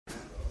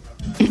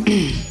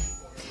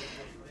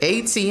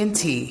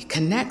AT&T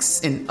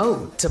connects an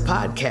ode to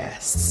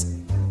podcasts.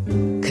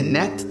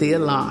 Connect the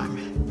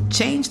alarm.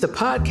 Change the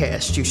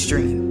podcast you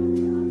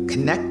stream.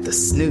 Connect the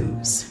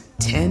snooze.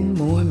 10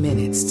 more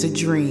minutes to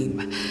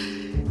dream.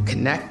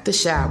 Connect the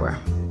shower.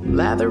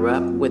 Lather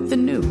up with the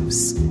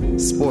news.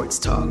 Sports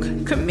talk,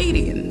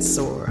 comedians,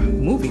 or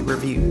movie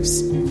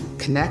reviews.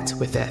 Connect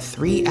with that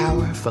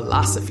 3-hour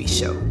philosophy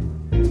show.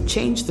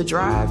 Change the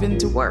drive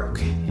into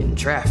work in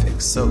traffic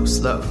so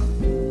slow.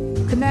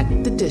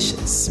 Connect the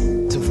dishes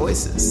to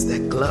voices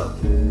that glow.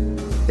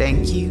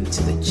 Thank you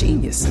to the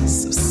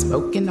geniuses of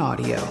spoken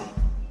audio.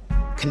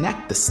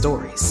 Connect the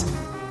stories.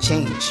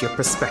 Change your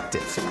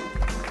perspective.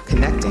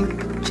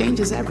 Connecting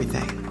changes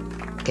everything.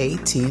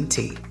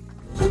 AT&T.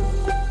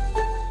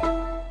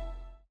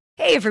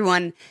 Hey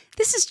everyone,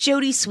 this is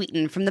Jodie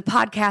Sweetin from the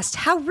podcast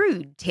How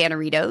Rude,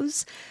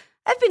 Tanneritos.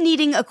 I've been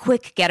needing a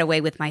quick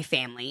getaway with my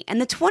family, and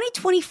the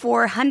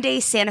 2024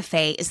 Hyundai Santa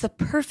Fe is the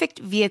perfect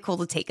vehicle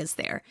to take us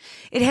there.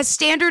 It has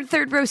standard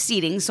third-row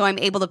seating, so I'm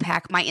able to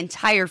pack my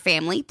entire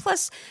family,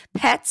 plus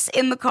pets,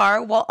 in the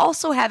car, while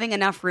also having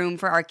enough room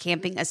for our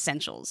camping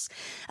essentials.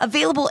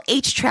 Available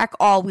H-Track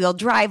all-wheel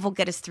drive will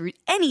get us through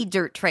any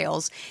dirt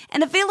trails,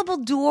 and available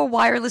dual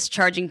wireless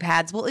charging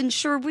pads will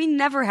ensure we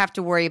never have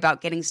to worry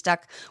about getting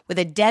stuck with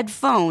a dead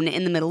phone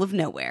in the middle of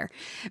nowhere.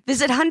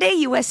 Visit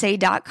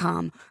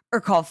HyundaiUSA.com or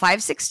call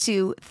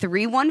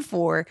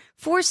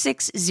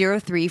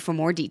 562-314-4603 for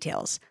more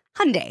details.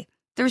 Hyundai,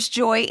 there's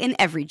joy in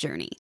every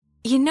journey.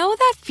 You know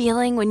that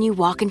feeling when you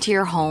walk into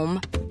your home,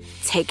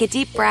 take a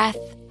deep breath,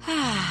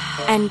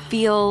 and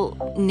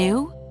feel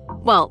new?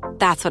 Well,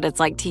 that's what it's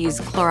like to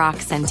use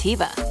Clorox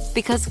Scentiva.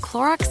 Because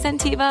Clorox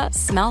Scentiva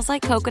smells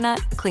like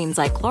coconut, cleans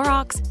like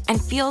Clorox, and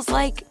feels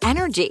like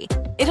energy.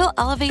 It'll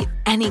elevate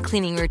any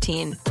cleaning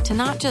routine to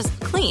not just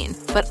clean,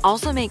 but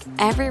also make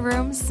every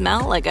room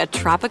smell like a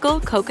tropical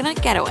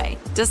coconut getaway.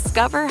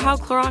 Discover how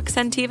Clorox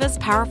Scentiva's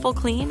powerful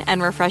clean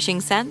and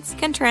refreshing scents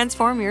can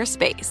transform your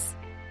space.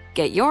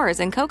 Get yours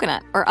in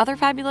coconut or other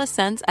fabulous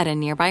scents at a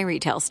nearby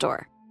retail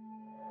store.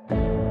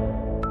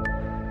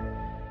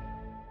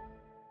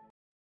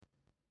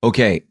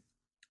 Okay,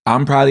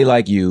 I'm probably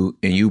like you,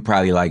 and you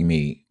probably like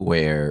me,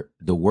 where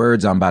the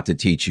words I'm about to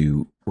teach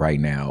you right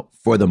now,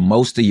 for the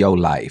most of your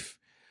life,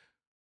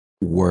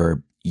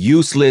 were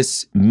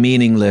useless,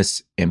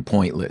 meaningless, and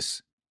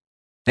pointless.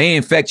 They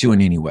didn't affect you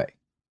in any way.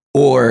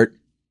 Or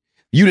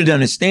you didn't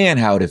understand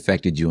how it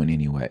affected you in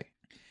any way.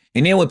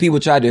 And then when people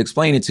tried to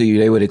explain it to you,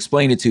 they would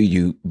explain it to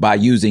you by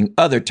using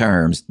other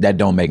terms that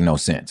don't make no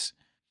sense.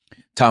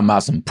 Talking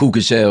about some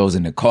puka shells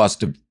and the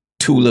cost of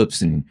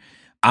tulips and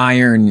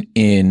iron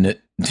in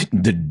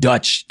the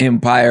Dutch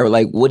Empire.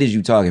 Like, what is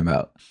you talking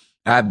about?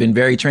 I've been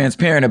very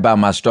transparent about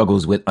my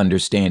struggles with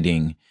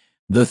understanding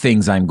the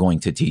things I'm going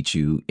to teach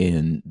you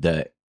in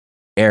the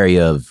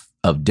area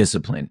of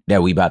discipline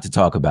that we about to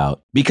talk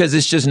about, because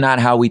it's just not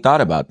how we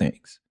thought about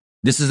things.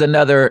 This is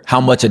another How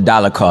Much a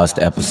Dollar Cost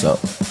episode.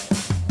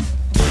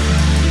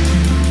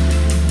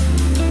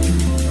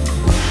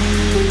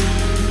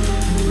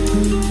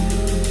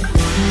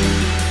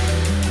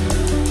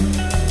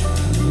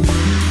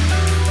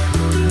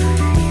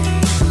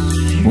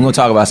 We're going to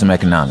talk about some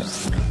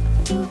economics.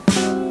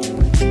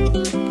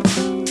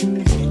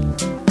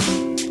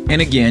 And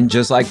again,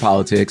 just like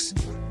politics,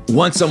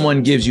 once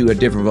someone gives you a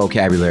different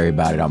vocabulary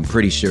about it, I'm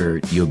pretty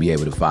sure you'll be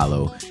able to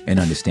follow and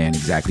understand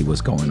exactly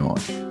what's going on.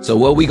 So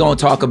what we're going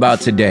to talk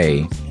about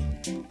today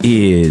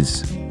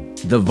is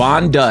the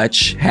Von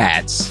Dutch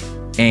hats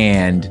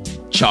and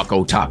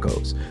Choco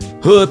Tacos.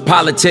 Hood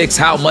politics,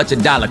 how much a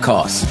dollar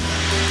costs.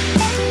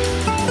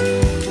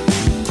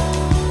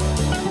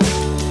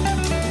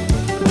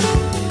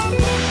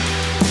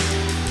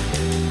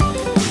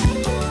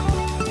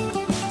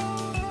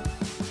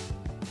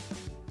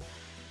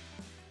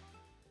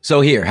 So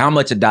here, how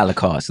much a dollar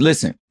costs?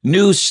 Listen,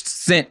 news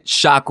sent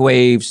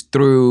shockwaves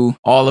through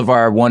all of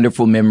our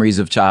wonderful memories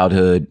of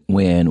childhood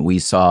when we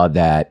saw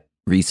that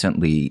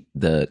recently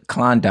the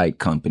Klondike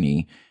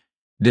Company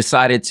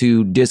decided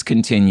to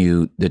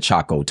discontinue the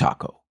Choco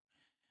Taco.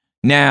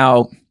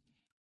 Now,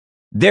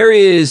 there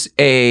is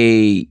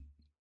a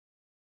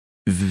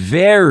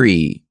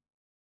very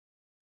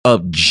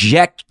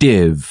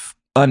objective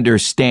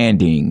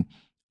understanding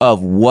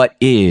of what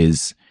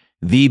is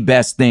the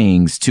best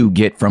things to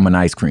get from an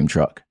ice cream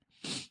truck.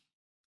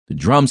 The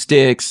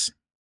drumsticks,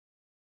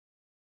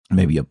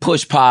 maybe a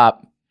push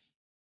pop.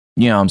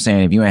 You know what I'm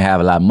saying? If you ain't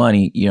have a lot of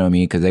money, you know what I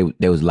mean? Because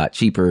they was a lot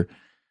cheaper.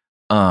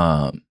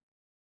 But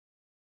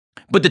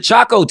the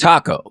Choco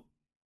Taco,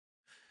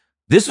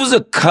 this was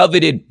a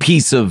coveted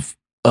piece of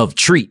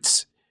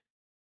treats.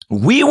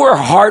 We were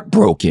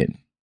heartbroken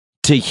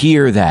to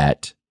hear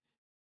that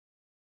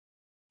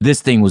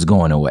this thing was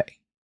going away.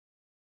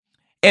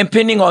 And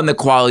depending on the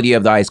quality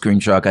of the ice cream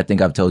truck, I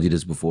think I've told you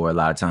this before, a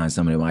lot of times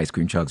some of them ice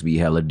cream trucks be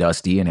hella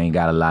dusty and ain't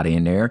got a lot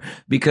in there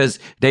because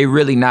they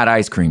really not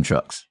ice cream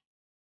trucks.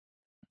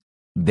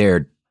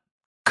 They're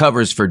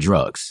covers for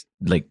drugs.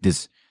 Like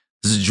this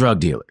is a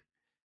drug dealer.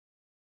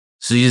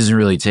 So he doesn't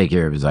really take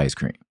care of his ice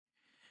cream.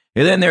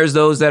 And then there's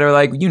those that are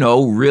like,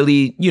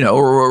 really,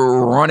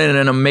 running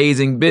an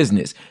amazing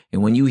business.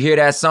 And when you hear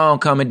that song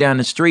coming down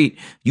the street,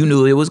 you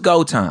knew it was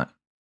go time.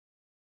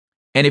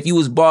 And if you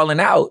was balling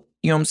out,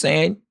 you know what I'm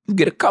saying, you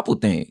get a couple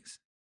things.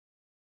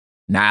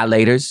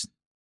 Annihilators,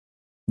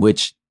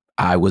 which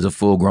I was a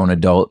full-grown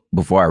adult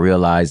before I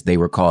realized they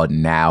were called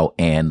now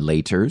and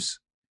laters.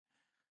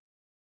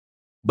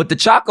 But the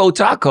Choco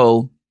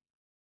Taco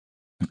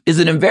is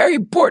a very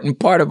important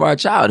part of our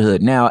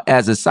childhood. Now,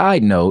 as a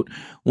side note,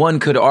 one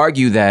could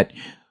argue that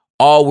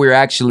all we're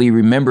actually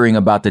remembering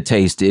about the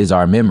taste is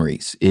our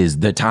memories, is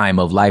the time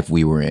of life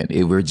we were in.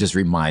 It just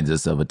reminds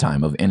us of a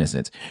time of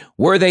innocence.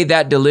 Were they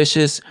that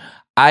delicious?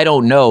 I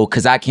don't know,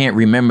 because I can't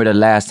remember the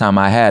last time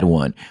I had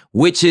one,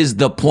 which is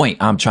the point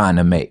I'm trying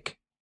to make.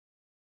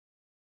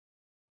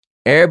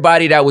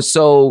 Everybody that was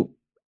so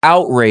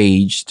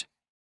outraged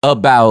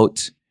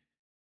about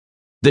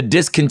the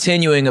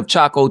discontinuing of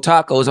Choco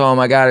Tacos, oh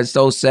my God, it's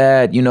so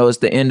sad. It's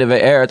the end of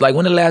an era. It's like,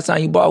 when the last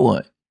time you bought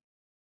one?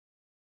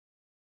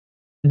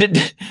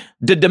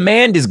 The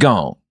demand is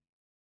gone.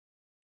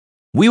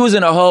 We was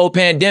in a whole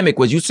pandemic.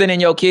 Was you sending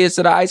your kids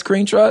to the ice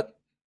cream truck?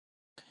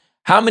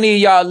 How many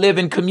of y'all live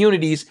in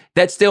communities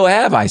that still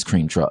have ice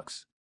cream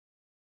trucks?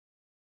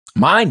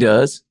 Mine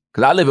does,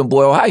 because I live in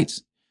Boyle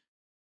Heights.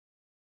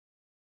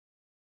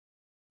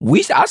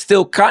 I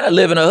still kind of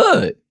live in a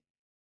hood.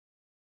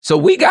 So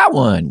we got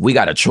one. We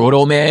got a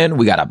churro man.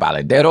 We got a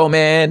baladero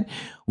man.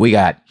 We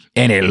got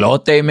an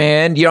elote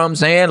man. You know what I'm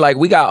saying? Like,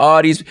 we got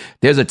all these.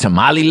 There's a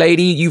tamale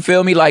lady. You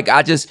feel me? Like,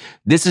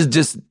 this is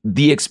just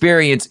the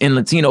experience in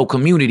Latino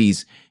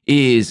communities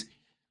is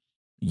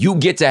you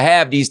get to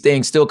have these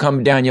things still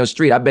coming down your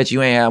street. I bet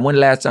you ain't had. When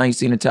the last time you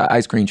seen a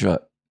ice cream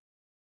truck?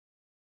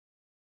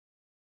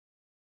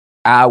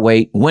 I'll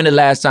wait. When the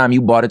last time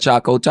you bought a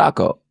Choco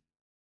Taco?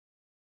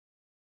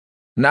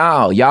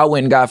 No, y'all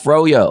went and got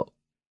Froyo.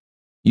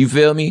 You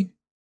feel me?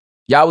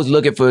 Y'all was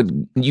looking for,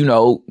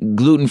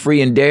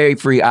 gluten-free and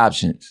dairy-free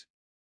options.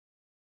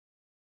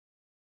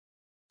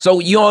 So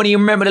you don't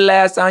even remember the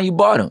last time you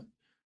bought them.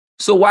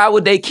 So why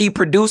would they keep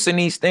producing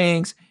these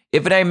things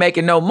if it ain't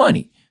making no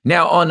money?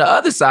 Now, on the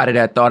other side of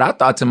that thought, I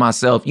thought to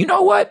myself, you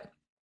know what?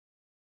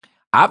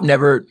 I've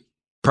never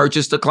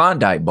purchased a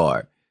Klondike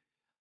bar.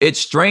 It's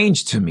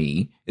strange to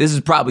me. This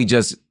is probably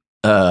just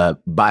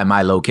by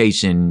my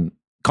location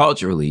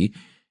culturally.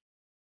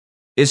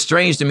 It's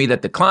strange to me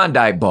that the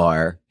Klondike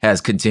bar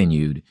has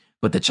continued,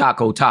 but the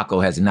Choco Taco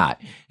has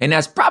not. And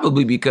that's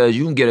probably because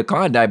you can get a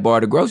Klondike bar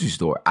at the grocery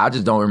store. I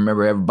just don't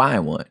remember ever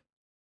buying one.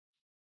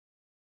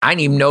 I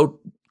didn't even know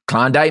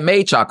Klondike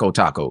made Choco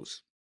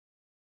Tacos.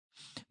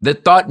 The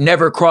thought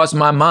never crossed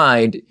my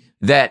mind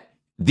that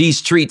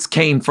these treats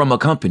came from a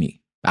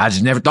company. I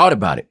just never thought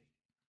about it.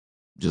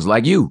 Just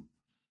like you.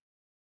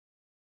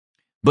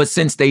 But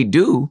since they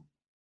do,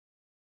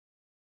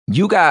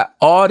 you got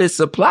all this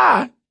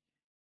supply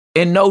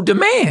and no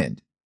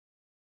demand.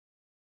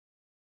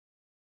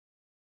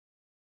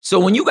 So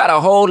when you got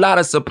a whole lot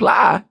of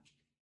supply,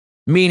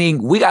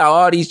 meaning we got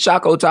all these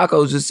Choco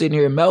Tacos just sitting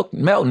here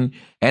melting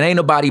and ain't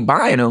nobody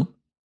buying them,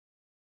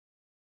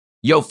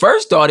 your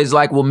first thought is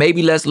like, well,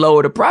 maybe let's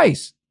lower the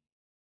price.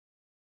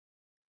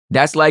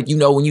 That's like,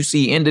 when you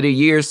see end of the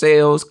year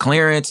sales,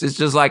 clearance, it's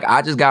just like,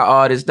 I just got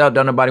all this stuff,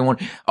 don't nobody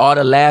want all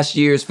the last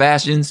year's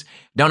fashions,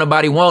 don't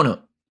nobody want them.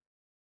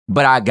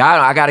 But I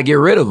got to get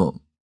rid of them.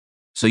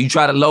 So you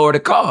try to lower the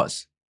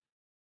cost.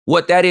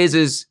 What that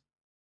is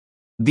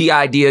the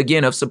idea,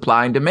 again, of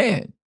supply and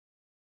demand.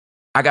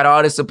 I got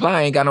all this supply,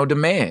 I ain't got no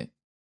demand.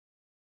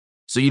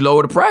 So you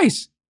lower the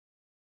price.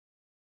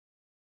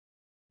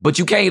 But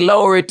you can't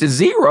lower it to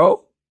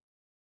zero.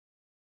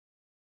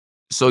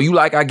 So you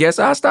like, I guess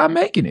I'll stop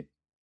making it.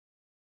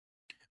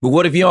 But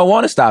what if you don't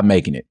want to stop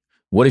making it?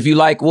 What if you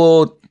like,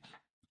 well,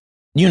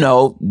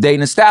 they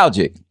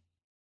nostalgic.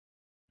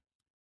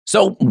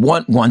 So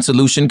one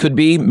solution could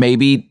be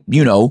maybe,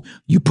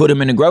 you put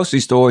them in the grocery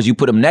stores, you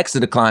put them next to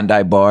the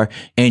Klondike bar,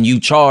 and you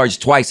charge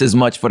twice as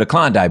much for the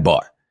Klondike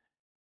bar.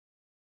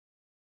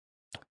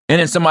 And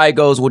then somebody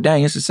goes, well,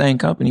 dang, it's the same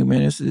company,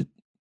 man. It's,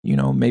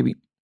 maybe,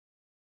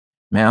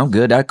 man, I'm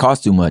good. That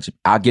costs too much.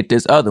 I'll get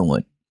this other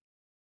one.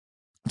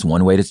 It's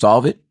one way to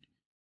solve it.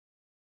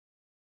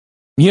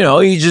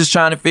 You're just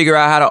trying to figure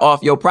out how to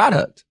off your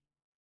product.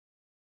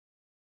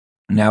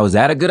 Now, is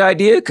that a good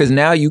idea? Because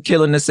now you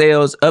killing the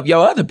sales of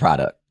your other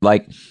product.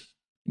 Like,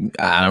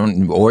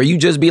 or you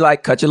just be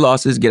like, cut your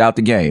losses, get out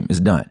the game. It's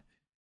done.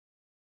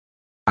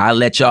 I'll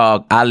let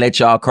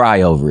y'all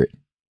cry over it.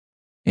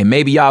 And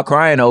maybe y'all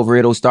crying over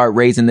it will start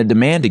raising the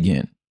demand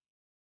again.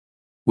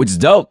 Which is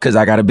dope because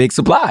I got a big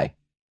supply.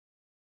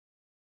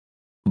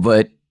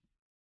 But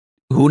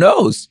who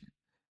knows?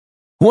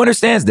 Who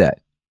understands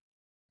that?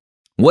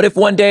 What if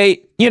one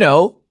day,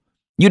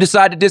 you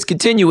decide to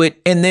discontinue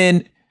it and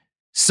then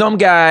some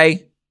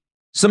guy,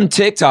 some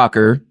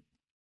TikToker,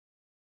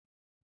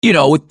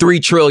 with 3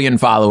 trillion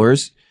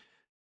followers,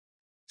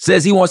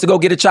 says he wants to go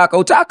get a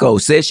Choco Taco,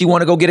 says she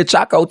want to go get a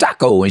Choco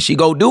Taco, and she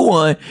go do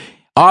one.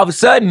 All of a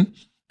sudden,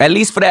 at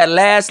least for that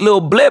last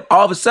little blip,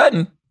 all of a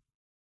sudden,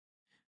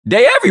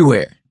 they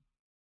everywhere.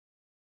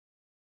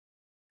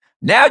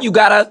 Now you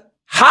got a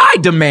high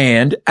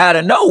demand out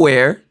of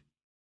nowhere.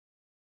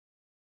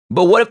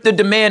 But what if the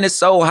demand is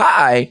so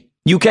high,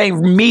 you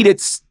can't meet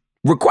its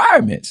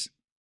requirements?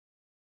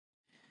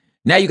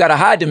 Now you got a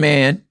high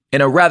demand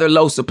and a rather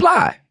low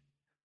supply.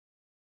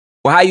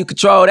 Well, how you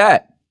control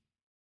that?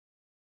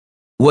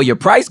 Well, your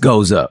price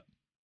goes up.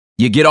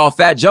 You get all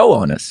Fat Joe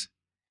on us.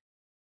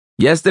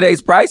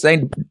 Yesterday's price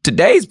ain't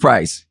today's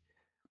price.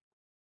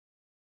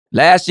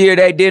 Last year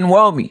they didn't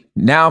want me.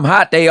 Now I'm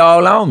hot, they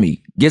all on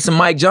me. Get some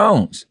Mike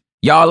Jones.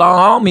 Y'all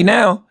all on me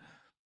now.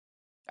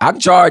 I can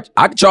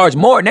charge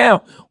more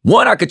now.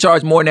 One, I could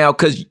charge more now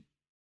because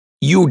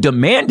you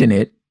demanding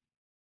it.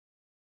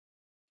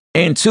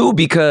 And two,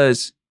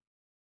 because,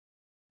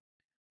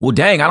 well,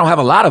 dang, I don't have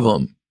a lot of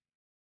them.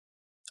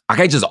 I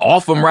can't just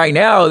offer them right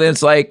now. Then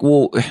it's like,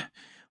 well,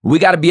 we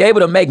got to be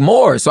able to make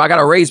more. So I got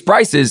to raise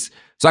prices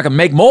so I can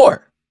make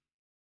more.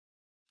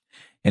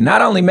 And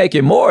not only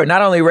making more,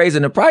 not only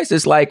raising the price,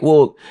 it's like,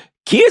 well,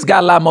 kids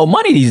got a lot more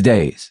money these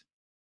days.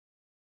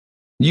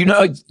 You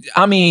know,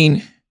 I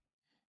mean,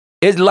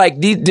 it's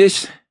like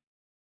there's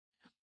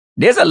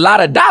a lot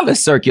of dollars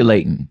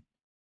circulating.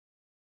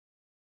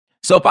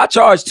 So if I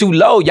charge too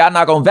low, y'all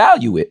not going to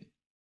value it.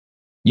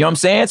 You know what I'm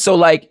saying? So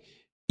like,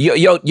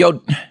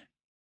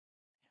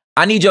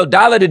 I need your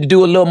dollar to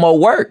do a little more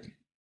work.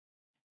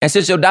 And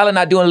since your dollar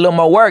not doing a little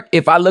more work,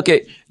 if I look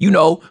at,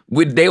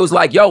 they was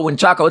like, yo, when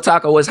Choco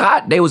Taco was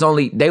hot, they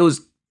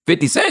was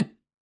 50 cents.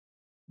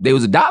 They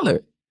was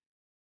 $1.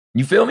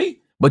 You feel me?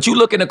 But you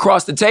looking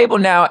across the table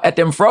now at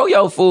them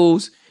Froyo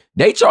fools,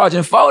 they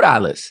charging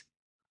 $4.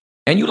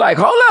 And you like,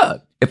 hold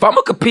up. If I'm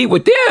going to compete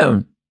with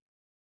them,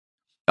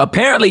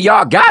 apparently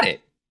y'all got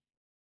it.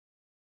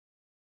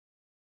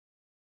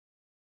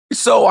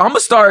 So I'm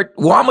going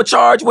to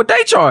charge what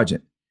they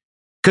charging.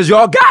 Because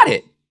y'all got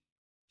it.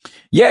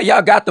 Yeah,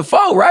 y'all got the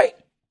foe, right?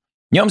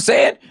 You know what I'm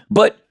saying?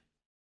 But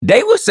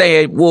they were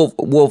saying, well,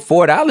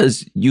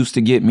 $4 used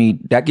to get me,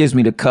 that gives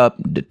me the cup,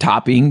 the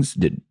toppings,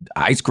 the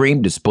ice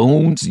cream, the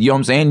spoons, you know what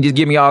I'm saying? Just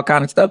give me all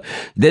kind of stuff.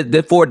 The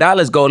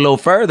 $4 go a little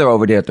further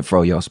over there at the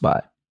Froyo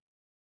spot.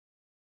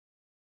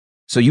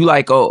 So you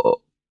like,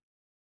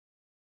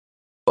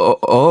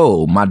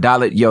 my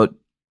dollar, yo.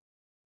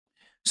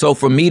 So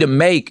for me to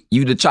make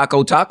you the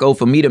Choco Taco,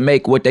 for me to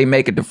make what they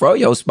make at the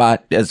Froyo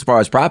spot, as far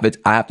as profits,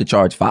 I have to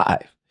charge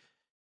 $5.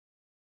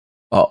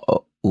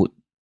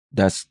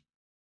 That's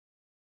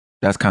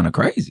kind of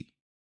crazy.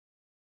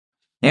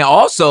 And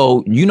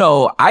also,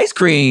 ice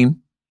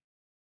cream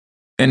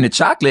and the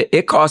chocolate,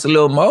 it costs a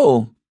little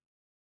more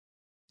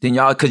than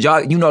y'all, because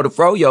y'all, the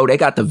Froyo, they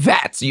got the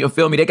vats, you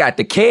feel me? They got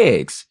the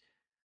kegs.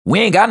 We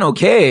ain't got no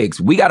kegs.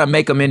 We got to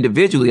make them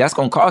individually. That's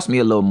going to cost me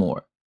a little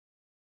more.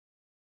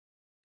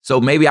 So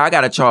maybe I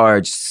got to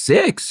charge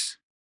 $6.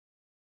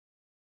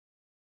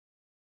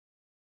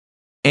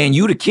 And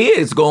you, the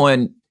kids,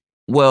 going,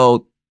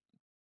 well,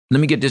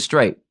 let me get this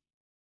straight.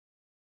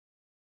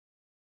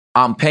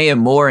 I'm paying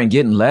more and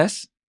getting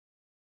less?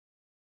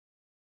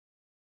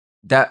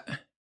 Or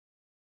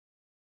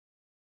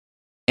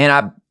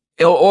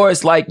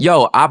it's like,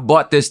 yo, I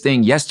bought this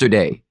thing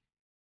yesterday.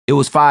 It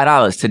was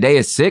 $5. Today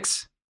is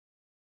 $6.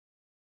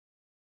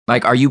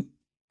 Like, are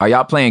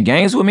y'all playing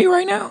games with me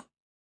right now?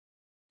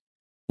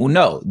 Well,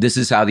 no, this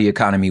is how the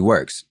economy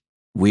works.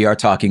 We are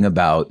talking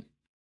about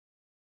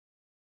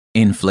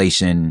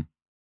inflation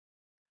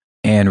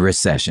and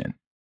recession.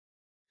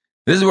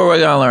 This is what we're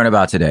going to learn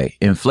about today.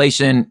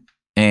 Inflation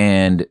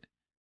and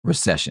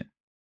recession.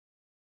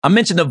 I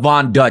mentioned the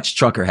Von Dutch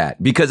trucker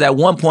hat because at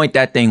one point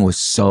that thing was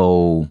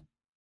so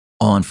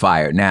on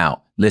fire.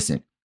 Now,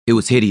 listen, it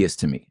was hideous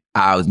to me.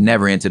 I was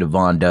never into the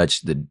Von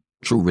Dutch, the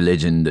True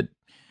Religion, the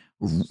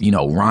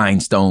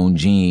rhinestone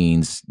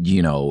jeans,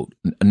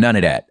 none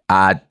of that.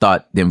 I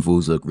thought them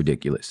fools looked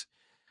ridiculous.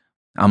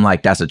 I'm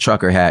like, that's a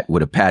trucker hat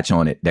with a patch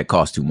on it that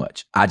costs too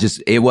much.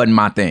 It wasn't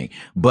my thing,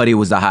 but it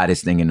was the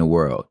hottest thing in the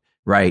world,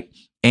 right?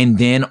 And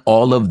then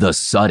all of the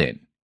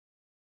sudden,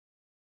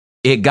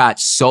 it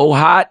got so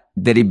hot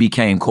that it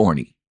became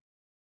corny.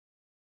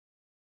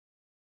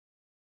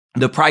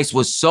 The price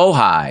was so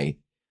high,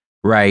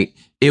 right?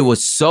 It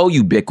was so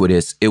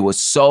ubiquitous. It was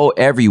so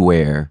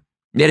everywhere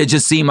that it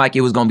just seemed like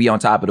it was going to be on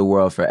top of the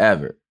world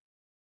forever.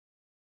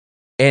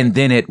 And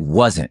then it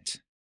wasn't.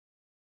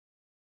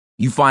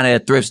 You find it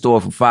at a thrift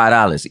store for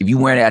 $5. If you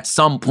wear it at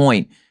some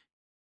point,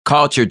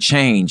 culture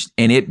changed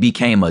and it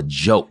became a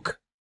joke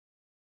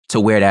to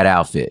wear that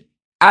outfit.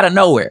 Out of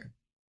nowhere.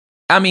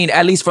 I mean,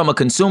 at least from a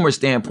consumer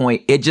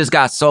standpoint, it just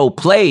got so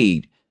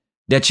played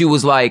that you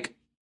was like,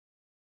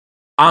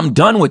 I'm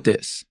done with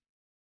this.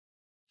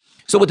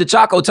 So with the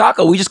Choco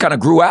Taco, we just kind of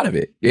grew out of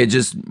it.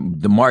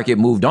 The market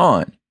moved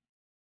on.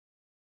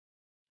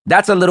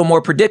 That's a little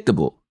more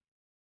predictable.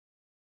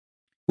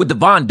 With the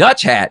Von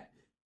Dutch hat,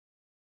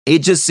 it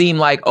just seemed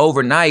like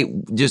overnight,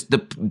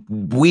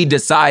 we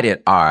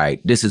decided, all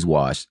right, this is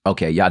washed.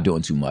 Okay, y'all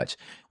doing too much.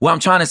 What I'm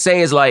trying to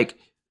say is like,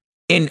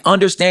 in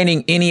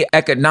understanding any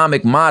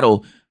economic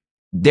model,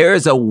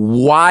 there's a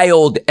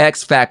wild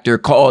X factor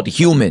called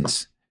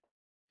humans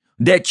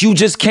that you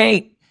just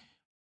can't.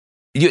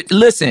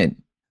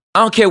 Listen,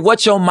 I don't care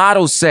what your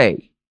models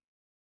say.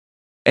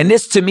 And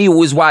this to me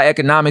was why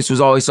economics was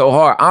always so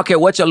hard. I don't care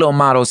what your little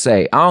models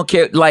say. I don't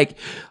care. Like,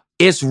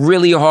 it's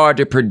really hard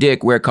to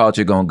predict where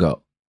culture gonna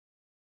go.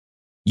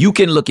 You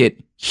can look at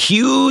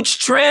huge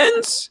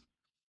trends.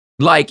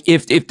 Like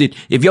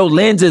if your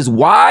lens is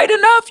wide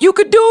enough, you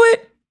could do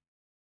it.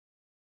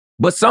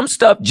 But some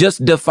stuff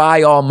just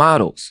defy all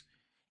models.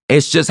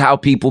 It's just how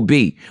people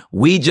be.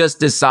 We just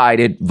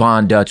decided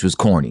Von Dutch was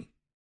corny.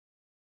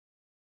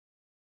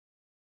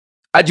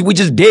 We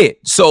just did.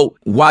 So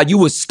while you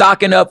were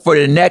stocking up for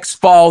the next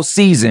fall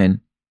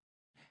season,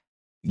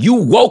 you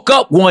woke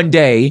up one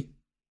day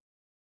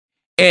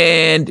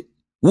and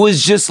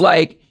was just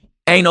like,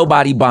 ain't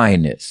nobody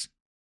buying this.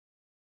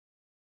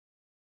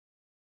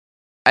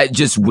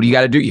 What do you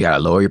got to do? You got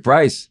to lower your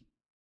price.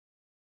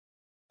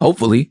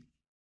 Hopefully.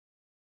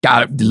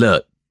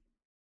 Look,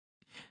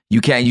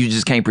 you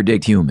just can't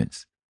predict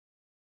humans.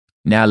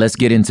 Now let's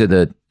get into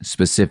the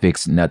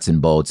specifics, nuts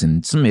and bolts,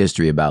 and some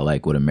history about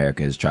like what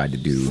America has tried to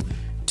do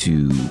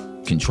to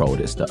control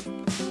this stuff.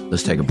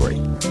 Let's take a break.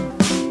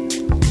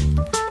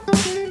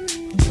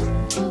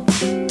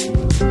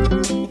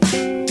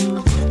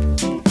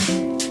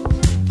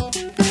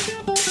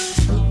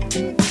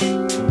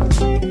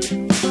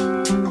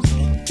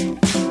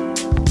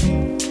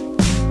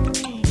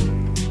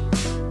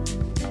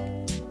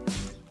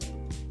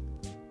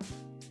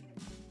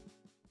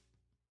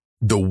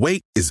 The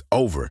wait is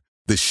over.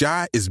 The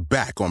Chi is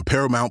back on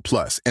Paramount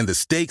Plus, and the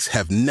stakes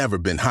have never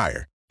been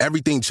higher.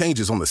 Everything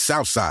changes on the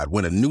South Side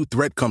when a new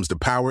threat comes to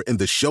power in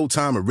the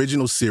Showtime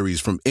original series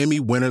from Emmy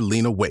winner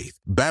Lena Waithe.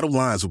 Battle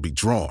lines will be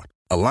drawn,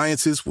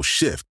 alliances will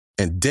shift,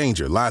 and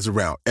danger lies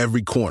around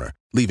every corner,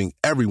 leaving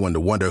everyone to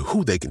wonder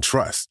who they can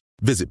trust.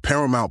 Visit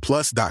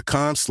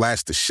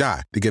ParamountPlus.com/The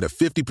Chi to get a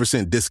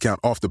 50% discount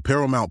off the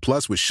Paramount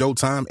Plus with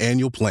Showtime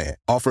annual plan.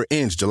 Offer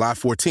ends July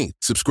 14th.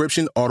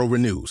 Subscription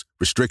auto-renews.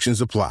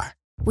 Restrictions apply.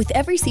 With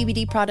every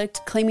CBD product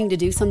claiming to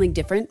do something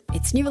different,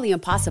 it's nearly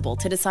impossible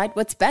to decide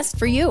what's best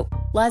for you.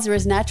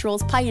 Lazarus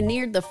Naturals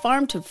pioneered the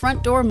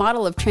farm-to-front-door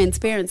model of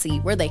transparency,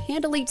 where they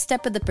handle each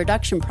step of the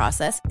production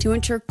process to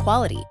ensure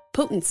quality,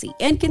 potency,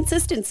 and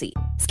consistency.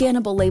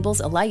 Scannable labels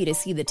allow you to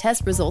see the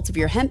test results of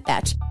your hemp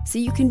batch, so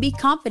you can be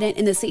confident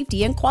in the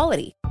safety and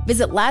quality.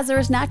 Visit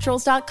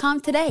LazarusNaturals.com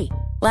today.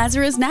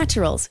 Lazarus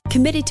Naturals,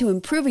 committed to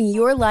improving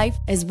your life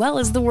as well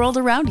as the world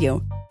around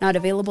you. Not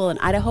available in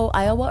Idaho,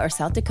 Iowa, or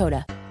South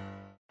Dakota.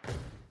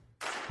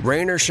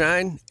 Rain or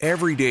shine,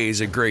 every day is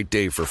a great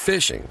day for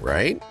fishing,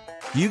 right?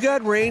 You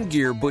got rain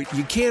gear, but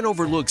you can't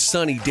overlook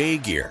sunny day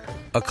gear.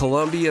 A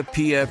Columbia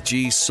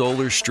PFG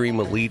Solar Stream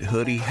Elite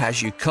hoodie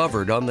has you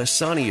covered on the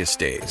sunniest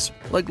days.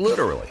 Like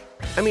literally.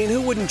 I mean,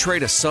 who wouldn't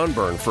trade a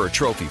sunburn for a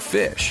trophy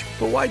fish?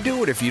 But why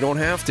do it if you don't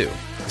have to?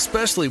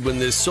 Especially when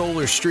this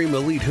Solar Stream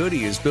Elite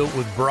hoodie is built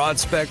with broad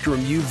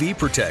spectrum UV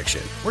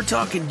protection. We're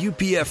talking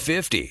UPF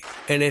 50,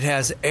 and it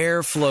has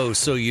airflow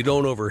so you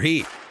don't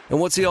overheat. And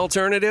what's the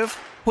alternative?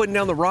 Putting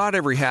down the rod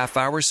every half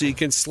hour so you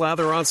can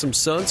slather on some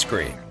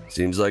sunscreen.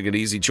 Seems like an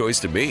easy choice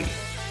to me.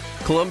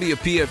 Columbia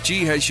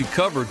PFG has you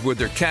covered with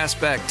their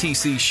Castback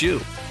TC shoe.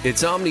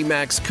 Its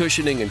OmniMax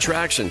cushioning and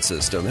traction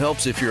system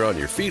helps if you're on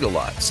your feet a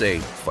lot, say,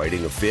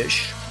 fighting a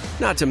fish.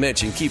 Not to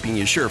mention keeping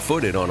you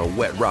sure-footed on a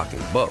wet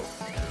rocking boat.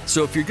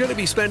 So if you're going to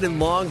be spending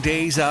long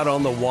days out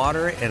on the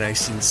water, and I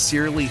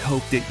sincerely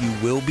hope that you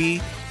will be,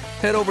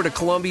 head over to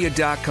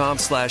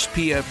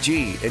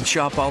Columbia.com/PFG and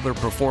shop all their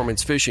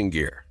performance fishing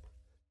gear.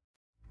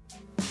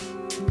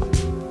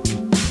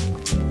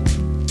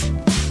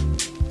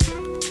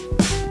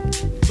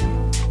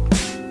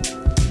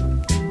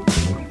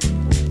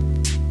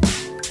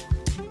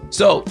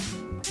 So,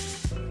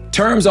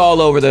 terms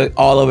all over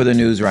the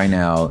news right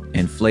now: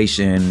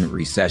 inflation,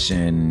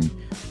 recession,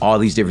 all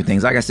these different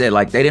things. Like I said,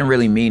 like they didn't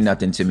really mean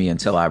nothing to me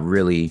until I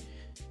really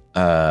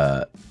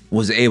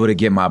was able to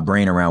get my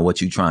brain around what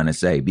you're trying to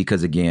say.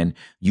 Because again,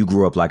 you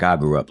grew up like I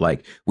grew up.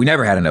 Like we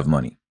never had enough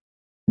money.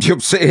 You know what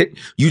I'm saying?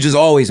 You just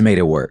always made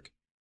it work.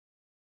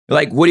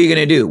 Like, what are you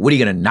gonna do? What are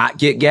you gonna not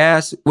get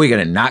gas? What are you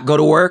gonna not go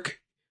to work?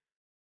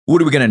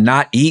 What are we gonna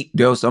not eat?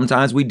 Though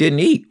sometimes we didn't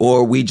eat,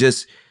 or we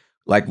just.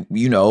 Like,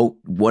 you know,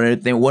 one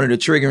of the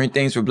triggering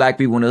things for black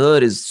people in the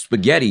hood is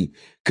spaghetti,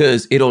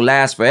 because it'll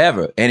last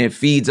forever and it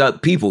feeds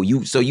up people.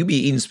 So you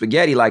be eating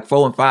spaghetti like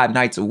 4 and 5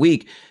 nights a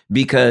week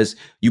because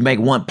you make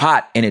one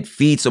pot and it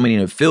feeds so many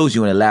and it fills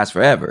you and it lasts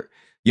forever.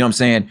 You know what I'm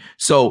saying?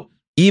 So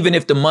even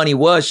if the money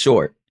was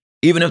short,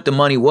 even if the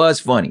money was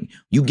funny,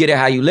 you get it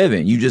how you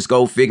living. You just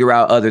go figure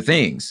out other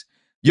things.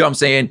 You know what I'm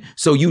saying?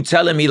 So you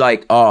telling me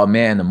like, oh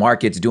man, the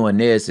market's doing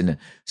this and the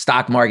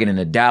stock market and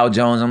the Dow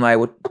Jones. I'm like,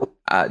 what?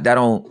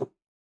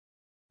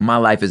 My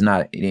life is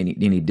not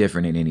any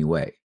different in any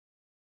way.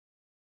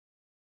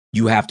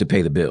 You have to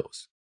pay the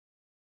bills.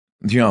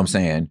 You know what I'm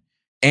saying?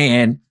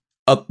 And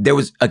there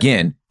was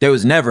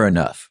never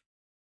enough.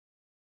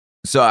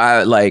 So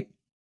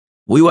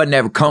we wasn't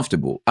ever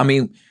comfortable. I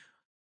mean,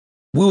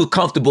 we were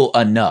comfortable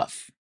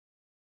enough.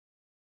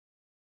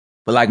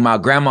 But like my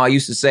grandma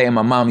used to say and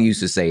my mama used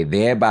to say,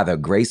 there by the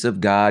grace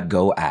of God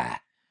go I.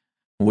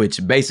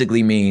 which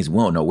basically means we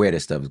don't know where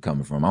this stuff is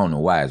coming from. I don't know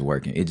why it's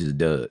working. It just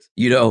does,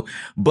 you know?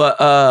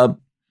 But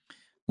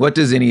what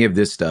does any of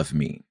this stuff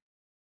mean?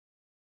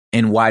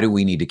 And why do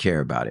we need to care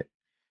about it?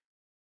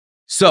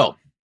 So,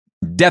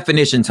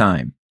 definition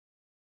time.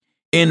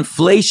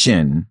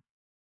 Inflation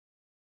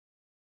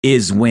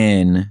is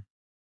when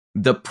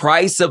the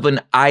price of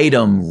an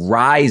item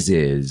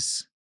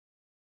rises,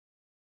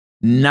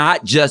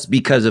 not just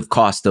because of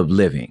cost of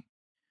living,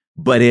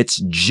 but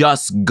it's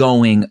just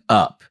going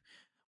up.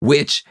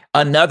 Which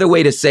another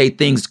way to say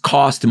things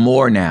cost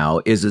more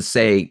now is to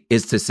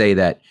say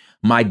that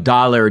my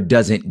dollar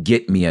doesn't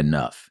get me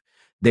enough.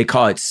 They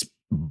call it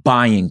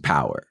buying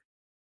power.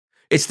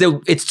 It's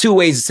two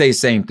ways to say the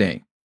same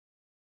thing.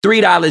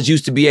 $3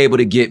 used to be able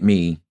to get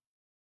me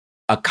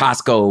a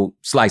Costco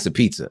slice of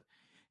pizza.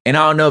 And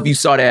I don't know if you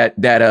saw that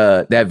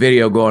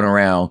video going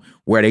around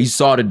where they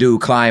saw the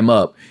dude climb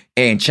up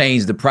and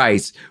change the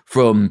price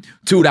from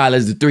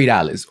 $2 to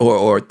 $3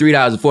 or $3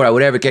 to $4,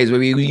 whatever the case may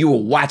be. You were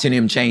watching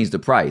him change the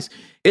price.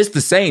 It's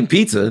the same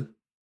pizza.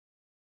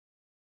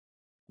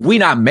 We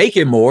not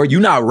making more.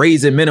 You're not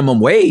raising minimum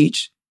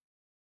wage.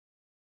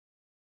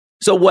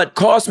 So what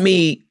cost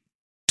me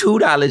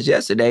 $2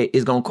 yesterday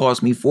is going to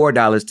cost me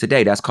 $4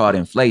 today. That's called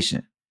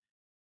inflation.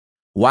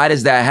 Why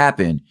does that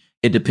happen?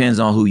 It depends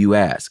on who you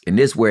ask. And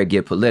this is where it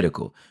get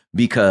political,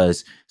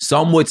 because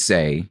some would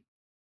say,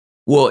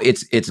 well,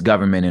 it's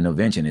government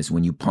intervention. It's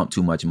when you pump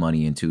too much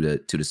money into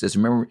the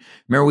system.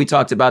 Remember we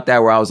talked about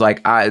that where I was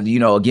like,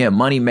 again,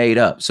 money made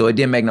up. So it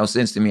didn't make no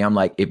sense to me. I'm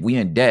like, if we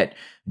in debt,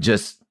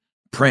 just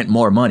print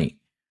more money.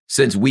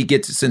 Since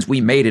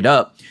we made it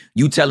up,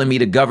 you telling me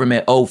the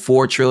government owe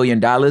 $4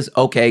 trillion?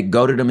 Okay,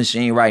 go to the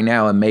machine right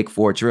now and make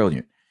 $4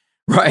 trillion,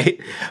 right?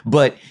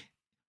 But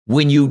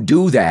when you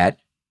do that,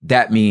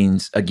 that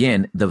means,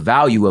 again, the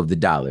value of the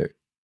dollar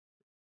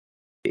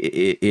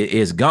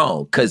is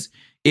gone because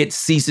it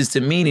ceases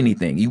to mean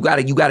anything. You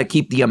gotta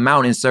keep the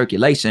amount in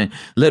circulation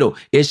little.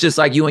 It's just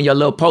like you and your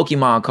little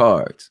Pokemon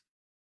cards.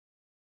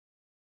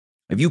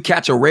 If you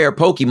catch a rare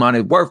Pokemon,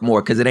 it's worth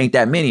more because it ain't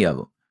that many of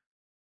them.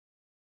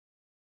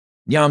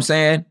 You know what I'm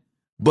saying?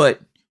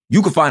 But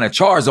you can find a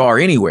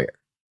Charizard anywhere.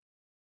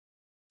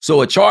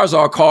 So a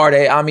Charizard card,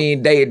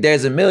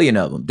 there's a million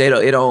of them.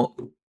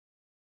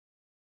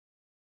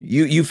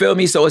 You feel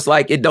me? So it's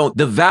like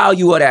the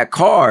value of that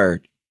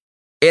card,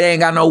 it ain't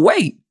got no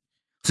weight.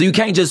 So you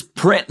can't just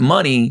print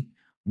money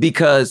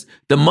because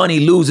the money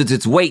loses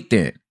its weight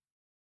then,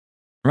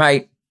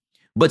 right?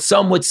 But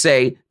some would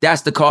say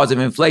that's the cause of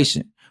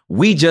inflation.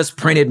 We just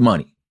printed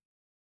money.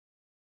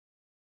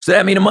 So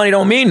that mean the money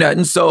don't mean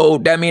nothing. So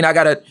that mean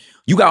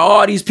you got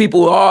all these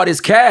people with all this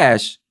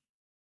cash.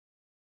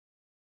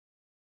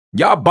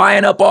 Y'all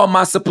buying up all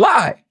my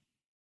supply,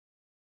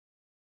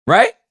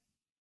 right?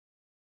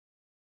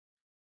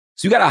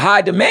 So you got a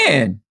high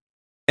demand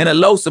and a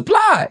low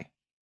supply.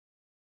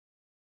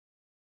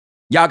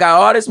 Y'all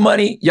got all this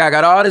money. Y'all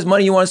got all this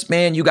money you want to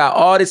spend. You got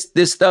all this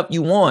stuff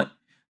you want,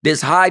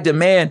 this high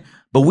demand,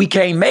 but we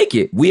can't make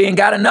it. We ain't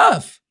got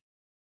enough.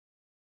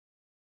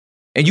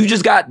 And you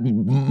just got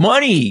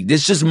money.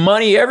 There's just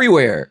money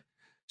everywhere.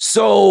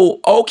 So,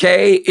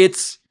 okay,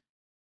 it's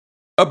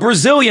a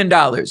Brazilian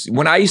dollars.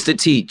 When I used to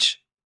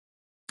teach,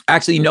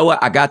 actually, you know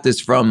what? I got this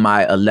from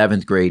my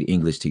 11th grade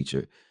English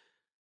teacher.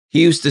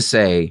 He used to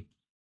say,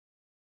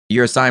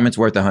 your assignment's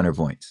worth 100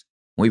 points.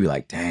 We'd be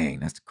like, dang,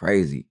 that's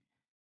crazy.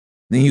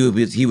 Then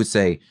he would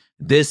say,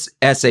 this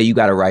essay you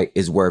got to write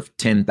is worth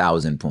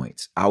 10,000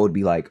 points. I would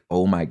be like,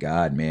 oh my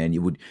God, man,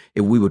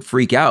 we would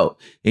freak out.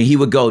 And he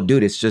would go,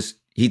 dude,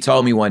 he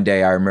told me one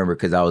day, I remember,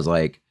 because I was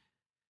like,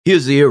 he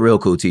was a real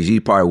cool teacher.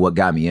 He's part of what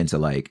got me into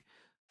like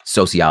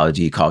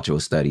sociology, cultural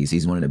studies.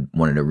 He's one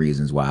of the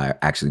reasons why I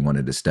actually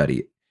wanted to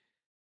study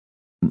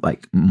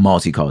like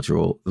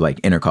multicultural, like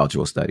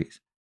intercultural studies.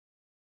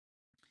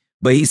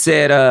 But he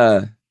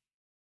said,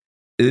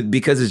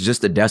 because it's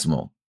just a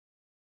decimal.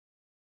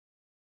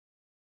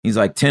 He's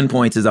like, 10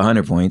 points is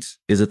 100 points,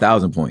 is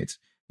 1,000 points.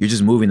 You're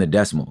just moving the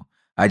decimal.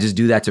 I just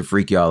do that to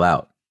freak y'all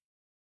out.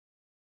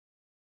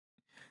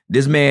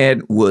 This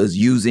man was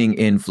using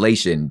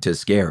inflation to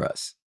scare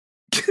us.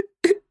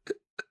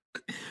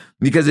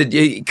 because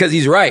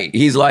he's right.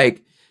 He's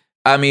like,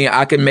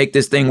 I can make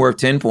this thing worth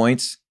 10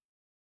 points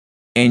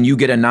and you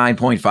get a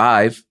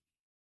 9.5.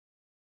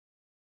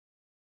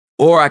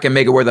 Or I can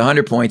make it worth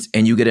 100 points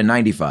and you get a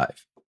 95.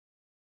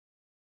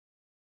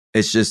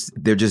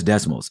 They're just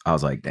decimals. I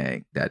was like,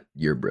 dang, that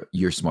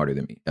you're smarter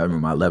than me. I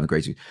remember my 11th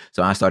grade.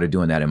 So I started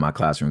doing that in my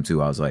classroom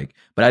too. I was like,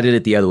 but I did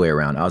it the other way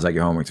around. I was like,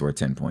 your homework's worth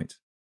 10 points.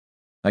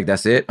 Like,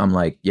 that's it? I'm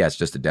like, yeah, it's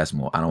just a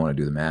decimal. I don't want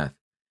to do the math.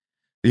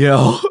 You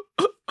know?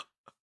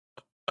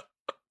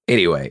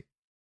 Anyway,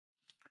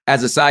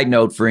 as a side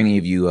note for any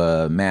of you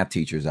math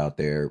teachers out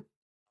there,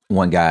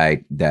 one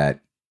guy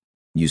that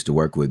used to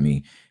work with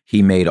me,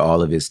 he made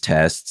all of his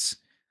tests,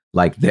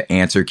 like the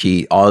answer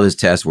key, all of his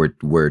tests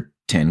were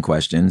 10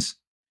 questions,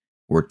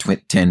 were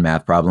 10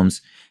 math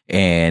problems.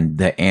 And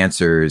the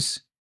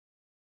answers,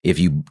 if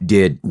you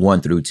did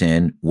 1 through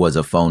 10, was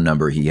a phone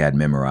number he had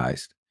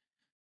memorized.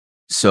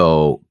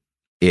 So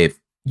if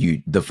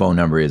the phone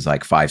number is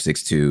like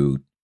 562,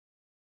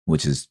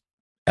 which is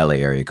LA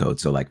area code.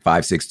 So like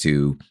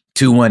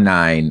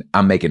 562-219,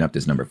 I'm making up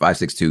this number,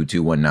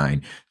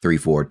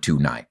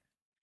 562-219-3429.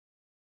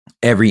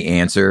 Every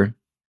answer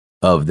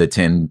of the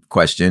 10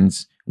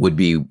 questions would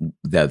be,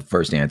 the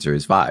first answer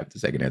is 5, the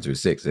second answer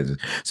is 6.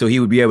 So he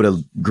would be able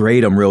to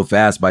grade them real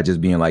fast by just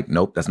being like,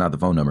 nope, that's not the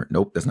phone number.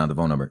 Nope, that's not the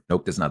phone number.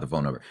 Nope, that's not the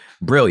phone number.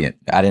 Brilliant.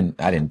 I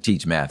didn't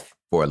teach math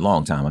for a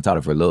long time. I taught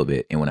it for a little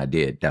bit. And when I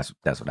did, that's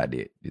what I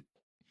did.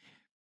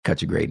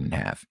 Cut your grade in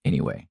half.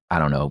 Anyway, I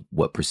don't know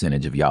what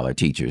percentage of y'all are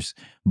teachers,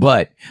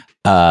 but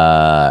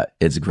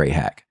it's a great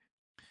hack.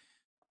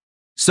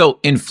 So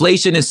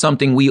inflation is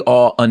something we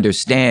all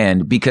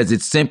understand because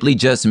it simply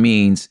just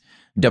means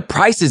the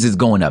prices is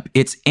going up.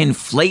 It's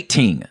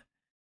inflating.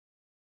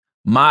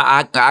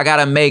 I got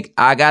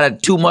a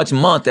too much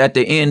month at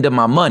the end of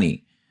my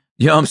money.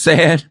 You know what I'm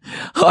saying?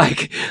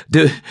 Like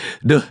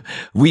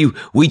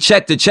we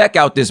check the check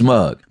out this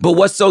mug. But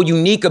what's so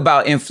unique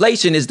about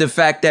inflation is the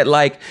fact that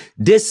like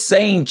this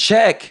same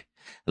check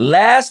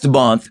last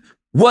month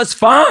was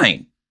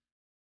fine.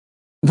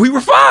 We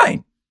were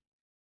fine.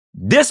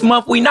 This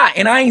month we not.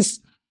 And I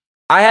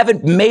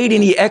haven't made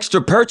any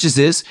extra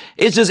purchases.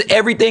 It's just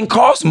everything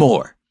costs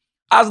more.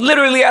 I was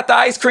literally at the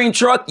ice cream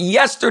truck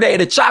yesterday.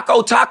 The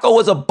Choco Taco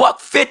was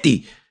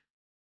 $1.50.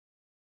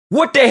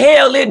 What the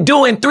hell it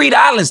doing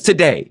 $3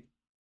 today?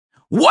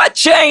 What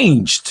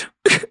changed?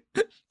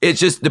 It's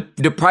just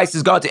the price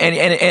has gone to,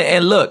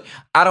 and look,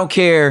 I don't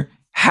care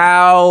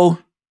how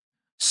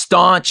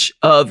staunch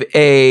of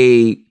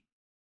a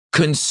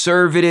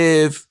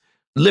conservative,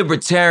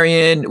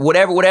 libertarian,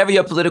 whatever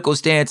your political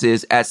stance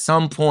is, at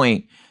some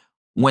point,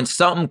 when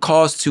something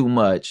costs too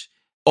much,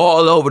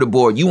 all over the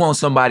board, you want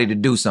somebody to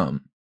do something.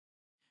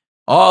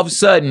 All of a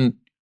sudden,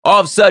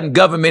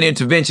 government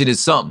intervention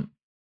is something.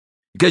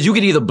 Because you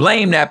can either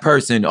blame that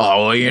person,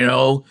 oh,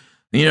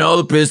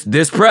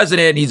 this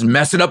president, he's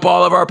messing up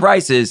all of our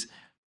prices.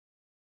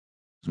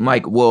 I'm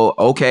like, well,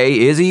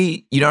 okay, is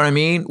he? You know what I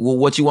mean? Well,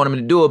 what you want him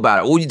to do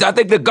about it? Well, I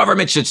think the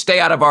government should stay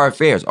out of our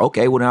affairs.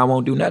 Okay, well, then I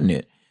won't do nothing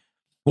then.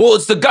 Well,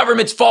 it's the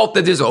government's fault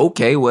that this.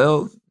 Okay,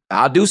 well,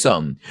 I'll do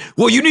something.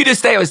 Well, you need to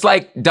stay. It's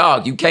like,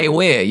 dog, you can't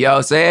win. You know what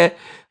I'm saying?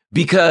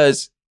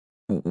 Because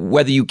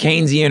whether you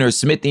Keynesian or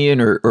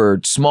Smithian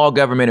or small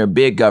government or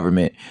big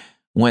government,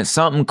 when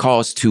something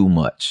costs too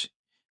much,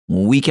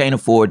 when we can't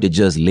afford to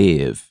just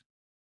live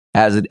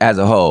as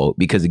a whole,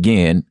 because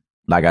again,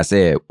 like I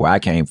said, where I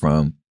came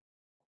from,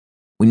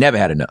 we never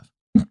had enough.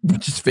 We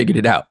just figured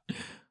it out.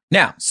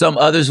 Now, some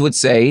others would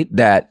say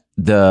that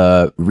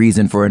the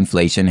reason for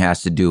inflation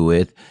has to do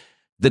with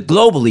the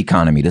global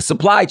economy, the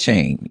supply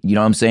chain. You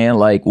know what I'm saying?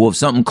 Like, well, if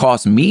something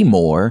costs me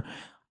more,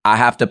 I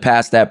have to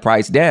pass that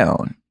price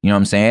down. You know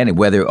what I'm saying? And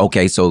whether,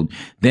 okay, so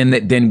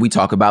then we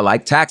talk about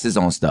like taxes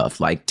on stuff,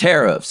 like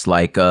tariffs,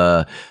 like,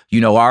 our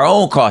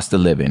own cost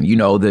of living,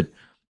 that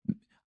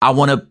I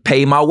want to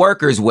pay my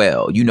workers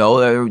well,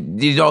 all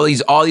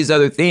these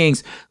other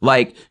things,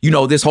 like,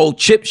 this whole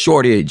chip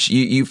shortage,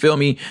 you feel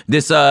me?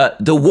 This,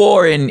 the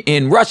war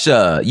in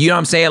Russia, you know what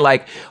I'm saying?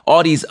 Like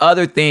all these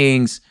other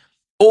things,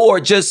 or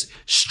just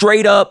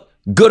straight up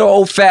good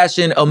old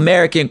fashioned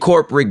American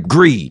corporate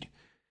greed.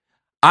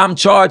 I'm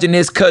charging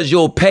this because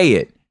you'll pay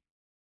it.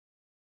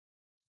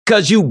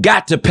 Because you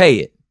got to pay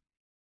it.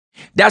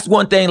 That's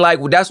one thing, like,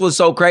 that's what's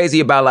so crazy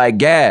about, like,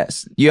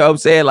 gas. You know what I'm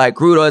saying? Like,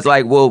 crude oil, it's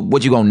like, well,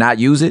 what, you gonna not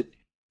use it?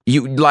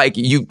 You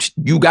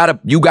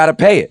gotta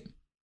pay it.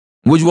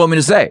 What you want me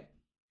to say?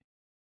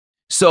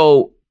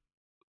 So,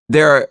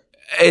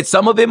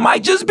 some of it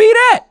might just be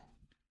that.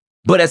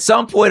 But at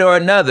some point or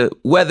another,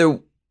 whether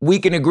we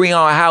can agree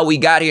on how we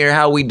got here and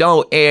how we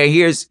don't, and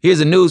here's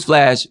a news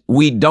flash,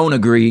 we don't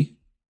agree.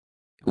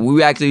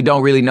 We actually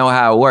don't really know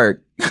how it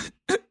works.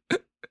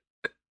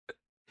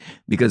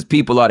 Because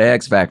people are the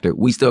X factor.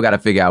 We still got to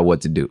figure out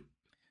what to do.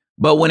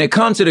 But when it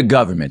comes to the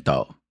government,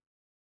 though,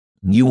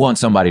 you want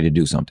somebody to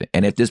do something.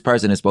 And if this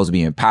person is supposed to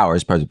be in power,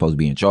 this person is supposed to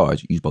be in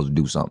charge, you're supposed to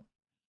do something.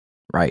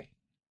 Right?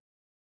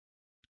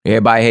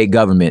 Everybody hate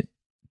government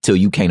till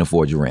you can't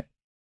afford your rent.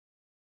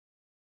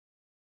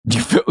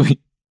 You feel me?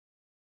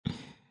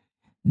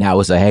 Now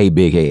it's a hey,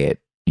 big head.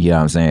 You know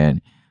what I'm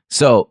saying?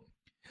 So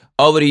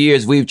over the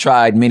years, we've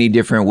tried many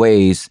different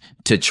ways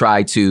to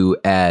try to,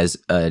 as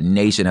a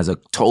nation, as a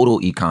total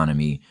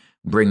economy,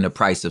 bring the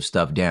price of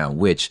stuff down,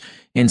 which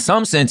in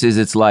some senses,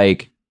 it's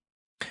like,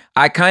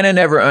 I kind of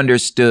never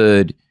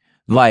understood,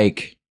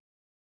 like,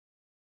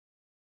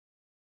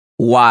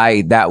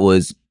 why that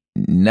was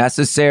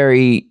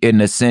necessary, in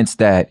the sense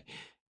that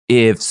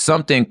if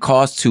something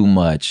costs too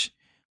much,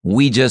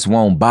 we just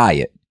won't buy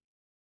it.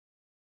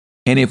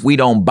 And if we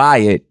don't buy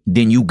it,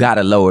 then you got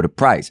to lower the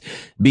price,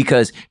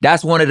 because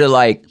that's one of the,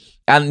 like,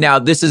 and now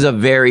this is a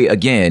very,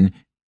 again,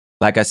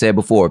 like I said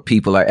before,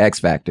 people are X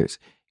factors,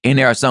 and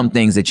there are some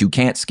things that you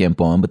can't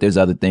skimp on, but there's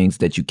other things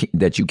that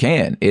you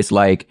can. It's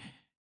like,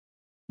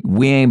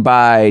 we ain't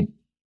buy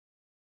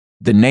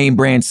the name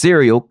brand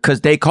cereal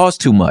because they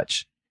cost too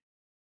much.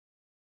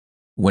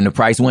 When the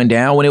price went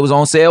down, when it was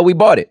on sale, we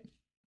bought it.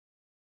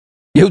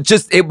 It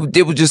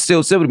was just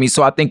still simple to me.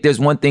 So I think there's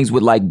one things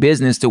with like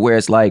business to where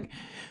it's like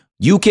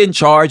you can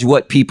charge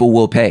what people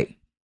will pay.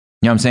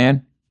 You know what I'm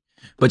saying?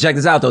 But check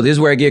this out though. This is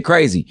where it get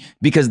crazy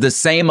because the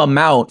same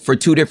amount for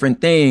two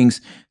different things,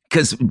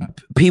 because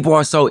people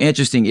are so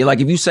interesting. Like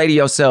if you say to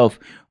yourself,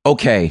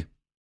 okay,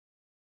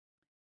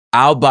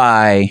 I'll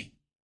buy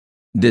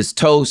this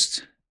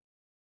toast,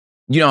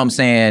 you know what I'm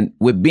saying,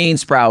 with bean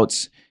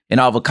sprouts and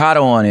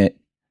avocado on it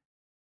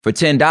for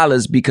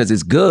 $10 because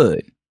it's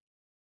good.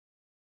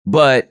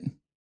 But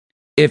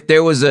if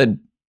there was an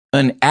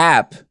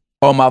app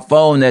on my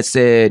phone that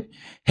said,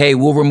 hey,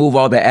 we'll remove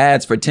all the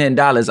ads for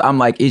 $10, I'm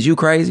like, is you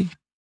crazy?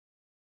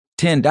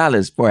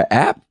 $10 for an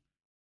app?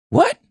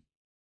 What?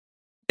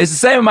 It's the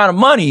same amount of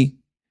money,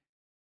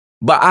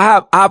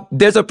 but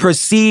there's a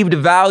perceived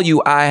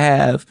value I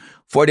have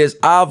for this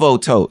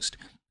avo toast.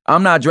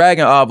 I'm not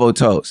dragging avo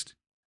toast.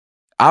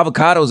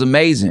 Avocado is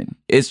amazing.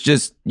 It's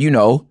just,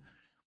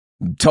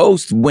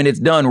 toast when it's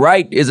done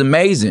right is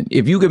amazing.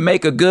 If you can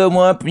make a good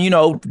one,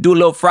 do a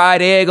little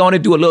fried egg on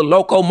it, do a little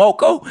loco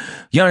moco.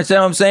 You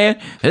understand what I'm saying?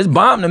 It's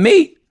bomb to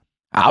me.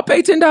 I'll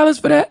pay $10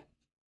 for that.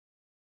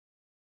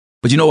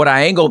 But you know what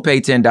I ain't gonna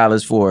pay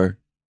 $10 for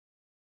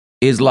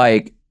is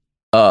like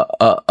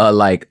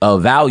a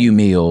value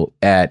meal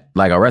at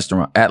like a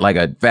restaurant, at like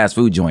a fast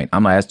food joint.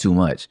 I'm like, that's too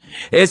much.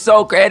 It's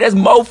so crazy. There's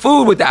more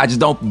food with that. I just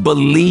don't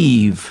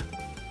believe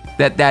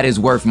that is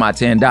worth my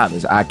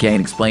 $10. I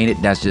can't explain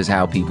it. That's just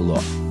how people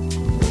are.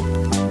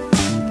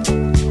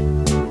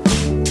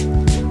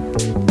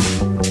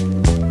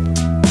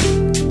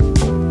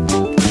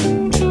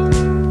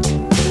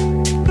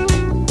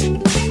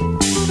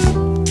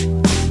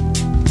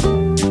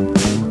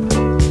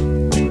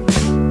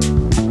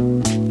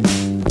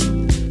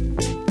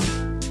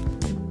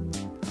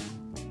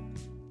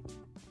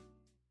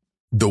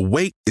 The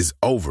wait is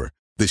over.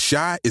 The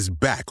Chi is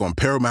back on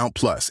Paramount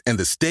Plus, and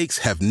the stakes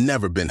have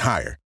never been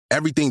higher.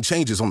 Everything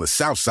changes on the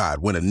South Side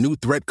when a new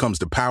threat comes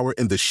to power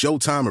in the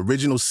Showtime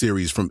original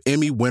series from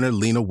Emmy winner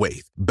Lena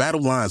Waithe.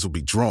 Battle lines will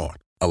be drawn,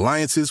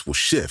 alliances will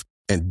shift,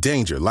 and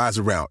danger lies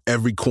around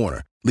every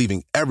corner,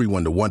 leaving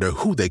everyone to wonder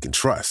who they can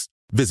trust.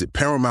 Visit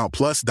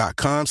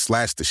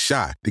ParamountPlus.com/The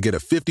Chi to get a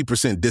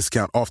 50%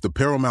 discount off the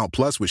Paramount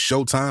Plus with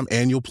Showtime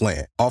annual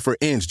plan. Offer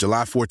ends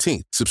July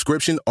 14th.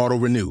 Subscription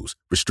auto-renews.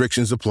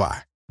 Restrictions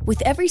apply. With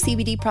every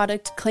CBD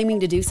product claiming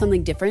to do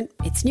something different,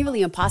 it's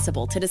nearly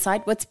impossible to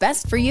decide what's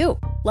best for you.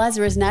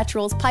 Lazarus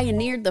Naturals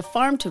pioneered the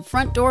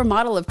farm-to-front-door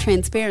model of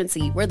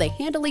transparency where they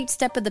handle each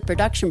step of the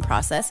production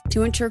process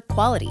to ensure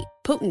quality,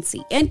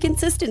 potency, and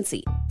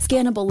consistency.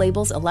 Scannable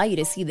labels allow you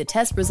to see the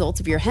test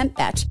results of your hemp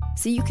batch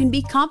so you can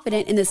be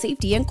confident in the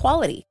safety and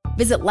quality.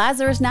 Visit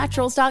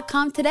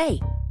LazarusNaturals.com today.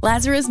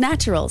 Lazarus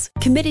Naturals,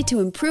 committed to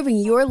improving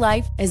your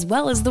life as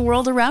well as the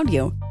world around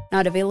you.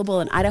 Not available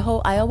in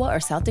Idaho, Iowa,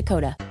 or South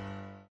Dakota.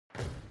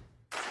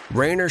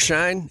 Rain or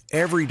shine,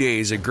 every day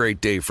is a great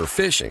day for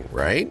fishing,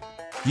 right?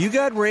 You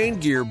got rain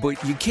gear,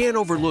 but you can't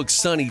overlook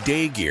sunny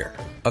day gear.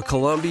 A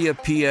Columbia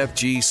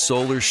PFG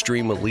Solar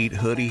Stream Elite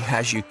hoodie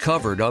has you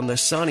covered on the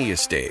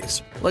sunniest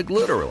days. Like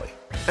literally.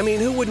 I mean,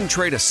 who wouldn't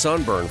trade a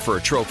sunburn for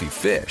a trophy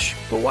fish?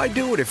 But why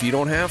do it if you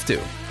don't have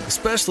to?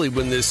 Especially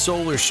when this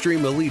Solar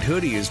Stream Elite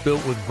hoodie is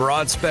built with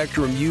broad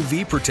spectrum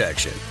UV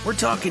protection. We're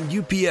talking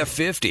UPF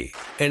 50,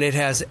 and it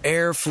has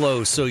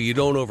airflow so you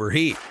don't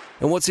overheat.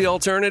 And what's the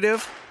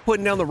alternative?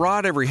 Putting down the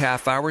rod every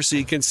half hour so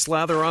you can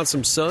slather on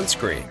some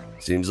sunscreen.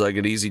 Seems like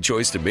an easy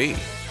choice to me.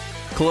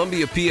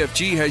 Columbia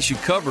PFG has you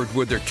covered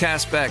with their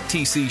Castback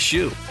TC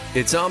shoe.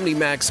 Its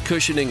OmniMax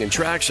cushioning and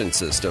traction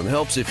system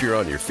helps if you're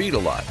on your feet a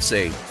lot,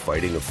 say,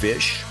 fighting a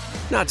fish.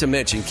 Not to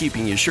mention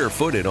keeping you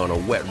sure-footed on a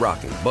wet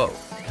rocking boat.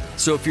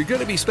 So if you're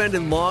going to be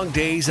spending long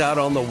days out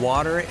on the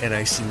water, and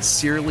I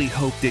sincerely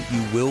hope that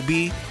you will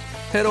be,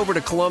 head over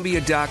to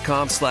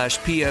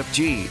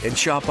Columbia.com/PFG and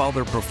shop all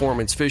their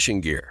performance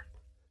fishing gear.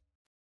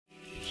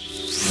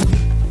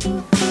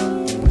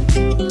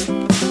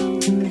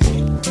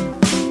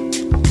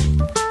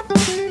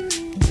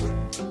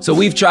 So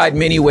we've tried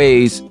many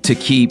ways to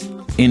keep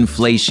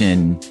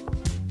inflation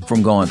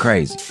from going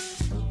crazy,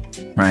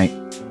 right?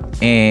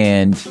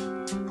 And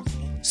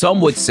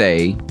some would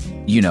say,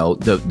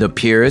 the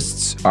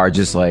purists are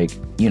just like,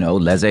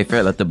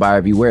 laissez-faire, let the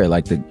buyer beware.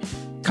 Like the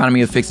economy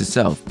will fix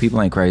itself. People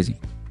ain't crazy,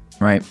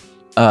 right?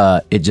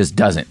 It just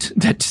doesn't.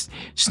 That's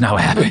just not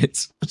what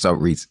happens. For some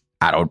reason,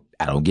 I don't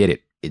get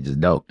it. It just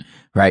don't,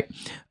 right?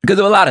 Because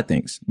of a lot of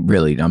things,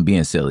 really. I'm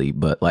being silly,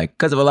 but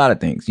because of a lot of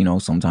things,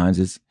 sometimes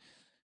it's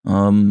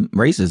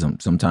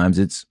racism, sometimes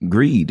it's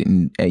greed,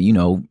 and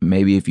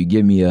maybe if you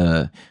give me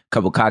a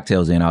couple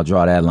cocktails in, I'll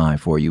draw that line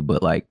for you.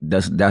 But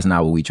that's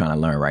not what we're trying to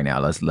learn right now.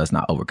 Let's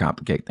not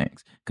overcomplicate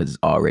things because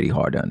it's already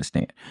hard to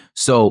understand.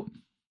 So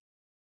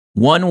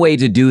one way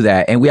to do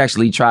that, and we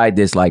actually tried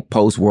this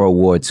post World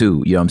War II,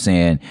 you know what I'm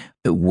saying,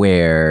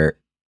 where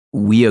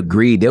we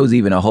agreed. There was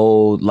even a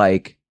whole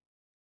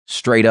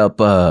straight up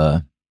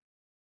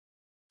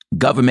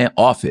government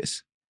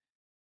office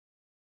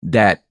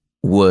that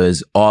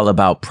was all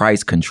about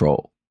price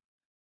control,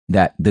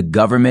 that the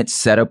government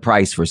set a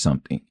price for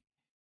something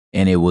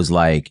and it was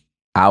like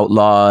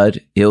outlawed,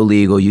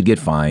 illegal, you get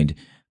fined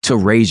to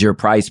raise your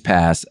price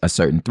past a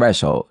certain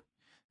threshold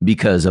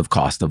because of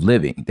cost of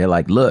living. They're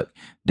like, look,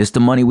 this the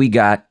money we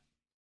got.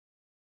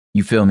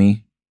 You feel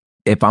me?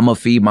 If I'm going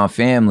to feed my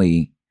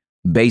family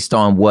based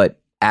on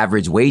what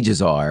average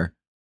wages are,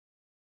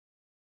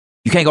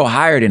 you can't go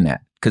higher than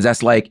that. Because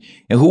that's like,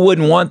 and who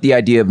wouldn't want the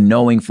idea of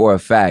knowing for a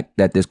fact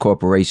that this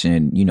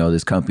corporation, you know,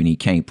 this company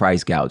can't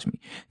price gouge me?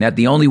 Now,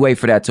 the only way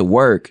for that to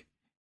work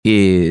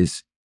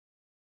is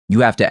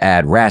you have to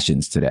add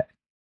rations to that,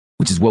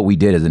 which is what we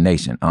did as a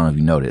nation. I don't know if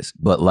you know this,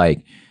 but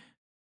like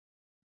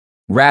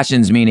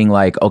rations meaning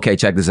like, okay,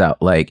 check this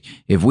out. Like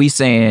if we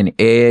saying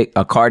a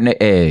carton of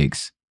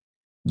eggs,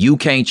 you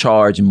can't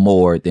charge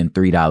more than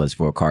 $3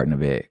 for a carton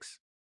of eggs.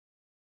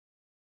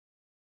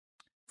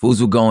 Fools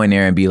will go in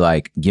there and be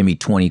like, give me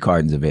 20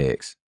 cartons of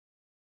eggs.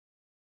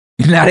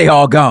 Now they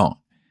all gone.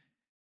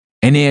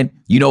 And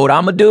then, you know what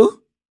I'm going to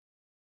do?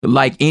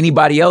 Like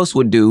anybody else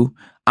would do,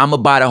 I'm going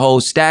to buy the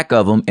whole stack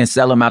of them and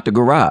sell them out the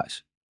garage.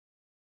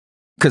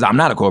 Because I'm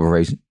not a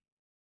corporation.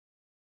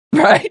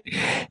 Right?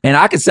 And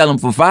I could sell them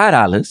for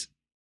 $5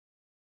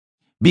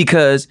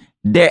 because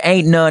there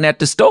ain't none at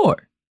the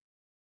store.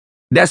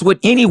 That's what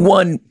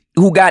anyone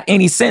who got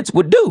any sense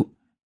would do.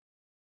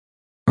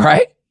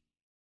 Right?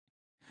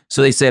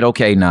 So they said,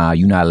 okay, nah,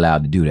 you're not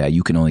allowed to do that.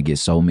 You can only get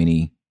so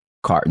many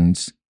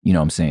cartons, you know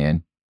what I'm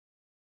saying,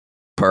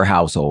 per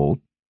household.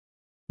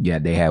 Yeah,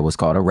 they had what's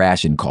called a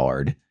ration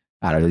card.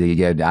 I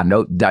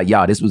know,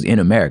 y'all, this was in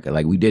America.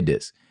 Like we did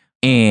this.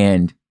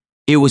 And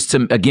it was to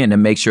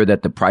make sure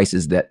that the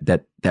prices that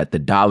the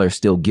dollar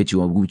still get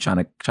you, and we were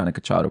trying to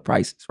control the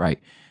prices, right?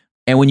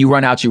 And when you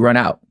run out, you run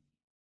out.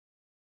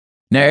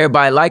 Now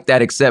everybody liked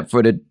that except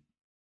for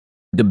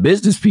the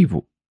business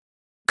people.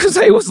 Cause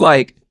they was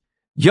like,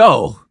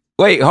 yo,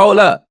 wait, hold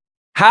up.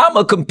 How am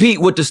I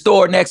compete with the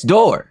store next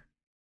door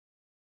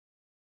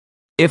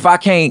if I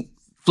can't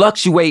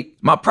fluctuate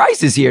my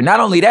prices here? Not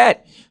only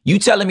that, you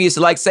telling me it's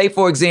like, say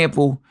for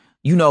example,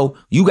 you know,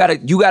 you got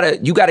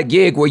a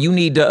gig where you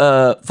need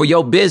to for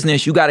your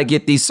business, you got to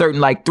get these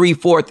certain like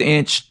 3/4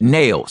 inch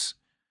nails.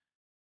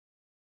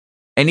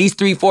 And these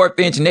 3/4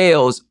 inch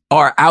nails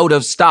are out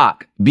of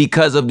stock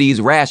because of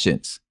these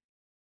rations.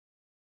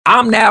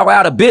 I'm now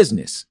out of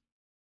business.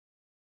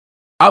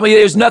 I mean,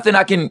 there's nothing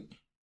I can.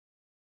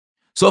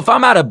 So if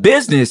I'm out of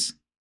business,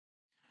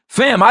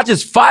 fam, I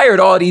just fired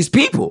all these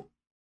people.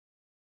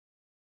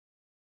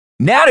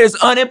 Now there's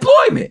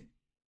unemployment.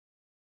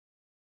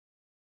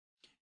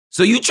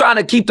 So you trying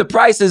to keep the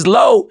prices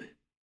low.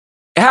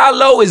 How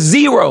low is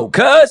zero?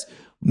 Cuz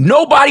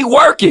nobody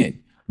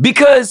working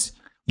because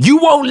you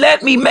won't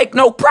let me make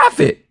no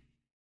profit.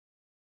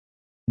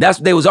 That's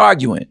what they was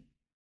arguing.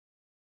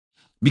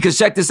 Because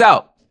check this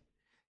out.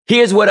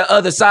 Here's where the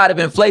other side of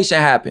inflation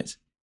happens.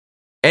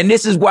 And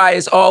this is why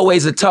it's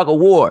always a tug of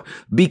war,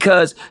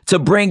 because to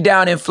bring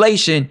down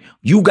inflation,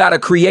 you got to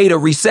create a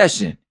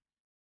recession.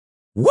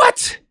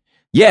 What?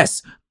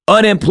 Yes,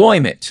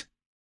 unemployment.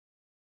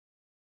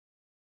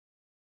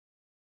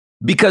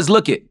 Because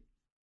look it,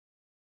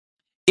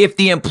 if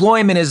the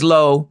employment is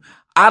low,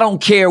 I don't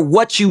care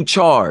what you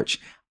charge.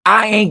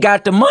 I ain't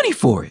got the money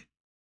for it.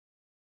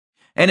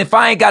 And if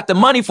I ain't got the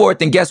money for it,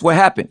 then guess what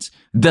happens?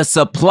 The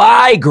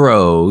supply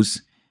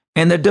grows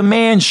and the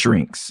demand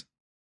shrinks.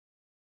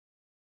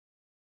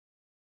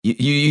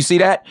 You see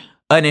that?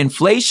 An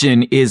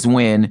inflation is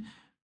when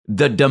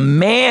the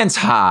demand's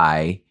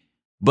high,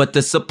 but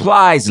the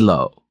supply's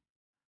low.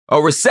 A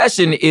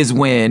recession is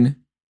when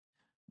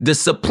the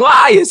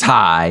supply is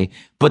high,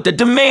 but the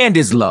demand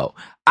is low.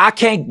 I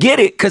can't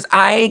get it because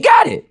I ain't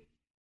got it.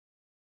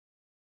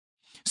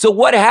 So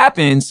what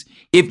happens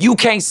if you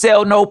can't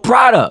sell no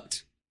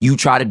product? You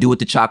try to do what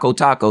the Choco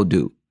Taco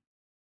do.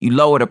 You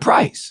lower the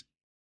price.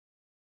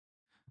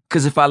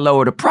 Because if I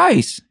lower the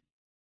price,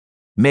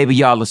 maybe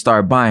y'all will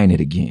start buying it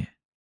again.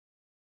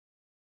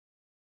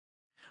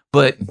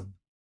 But,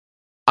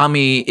 I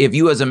mean, if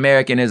you as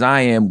American as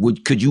I am,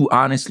 could you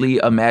honestly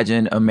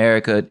imagine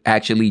America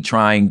actually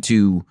trying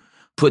to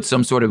put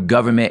some sort of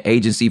government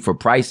agency for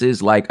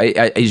prices? Like,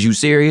 is you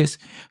serious?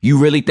 You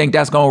really think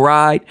that's going to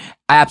ride?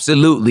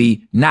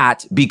 Absolutely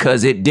not,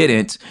 because it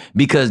didn't,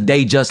 because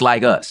they just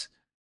like us,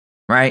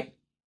 right?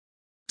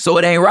 So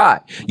it ain't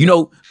right. You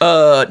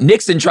know,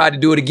 Nixon tried to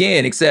do it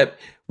again, except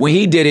when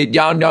he did it,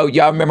 y'all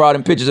remember all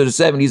them pictures of the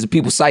 70s of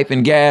people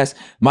siphoning gas.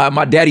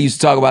 My daddy used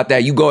to talk about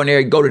that. You go in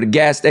there, go to the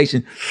gas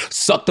station,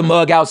 suck the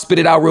mug out, spit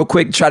it out real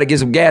quick, try to get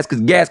some gas because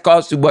gas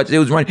costs too much. It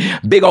was running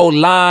big old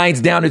lines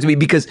down there to me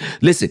because,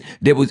 listen,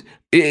 there was,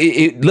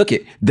 look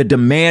it, the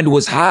demand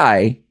was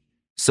high,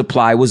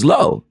 supply was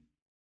low.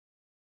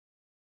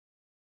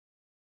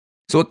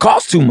 So it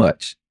cost too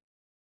much.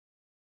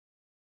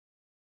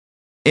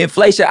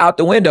 Inflation out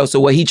the window. So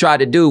what he tried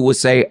to do was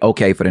say,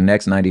 okay, for the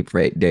next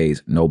 90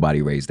 days,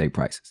 nobody raised their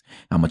prices.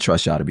 I'm going to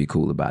trust y'all to be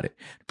cool about it.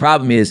 The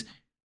problem is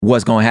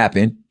what's going to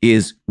happen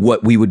is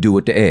what we would do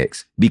with the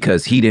eggs,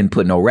 because he didn't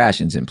put no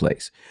rations in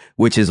place,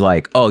 which is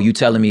like, oh, you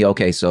telling me,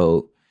 okay,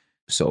 so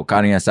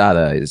carne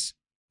asada is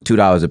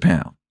 $2 a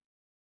pound.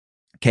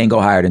 Can't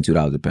go higher than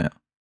 $2 a pound.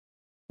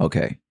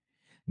 Okay.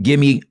 Give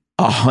me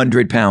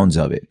 100 pounds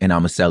of it and I'm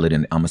gonna sell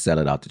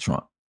it out the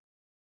trunk.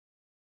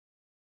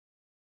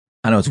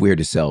 I know it's weird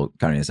to sell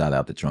carne asada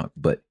out the trunk,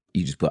 but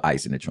you just put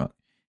ice in the trunk.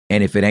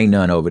 And if it ain't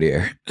none over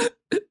there,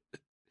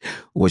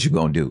 what you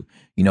gonna do?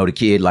 You know, the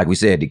kid, like we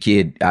said,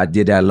 I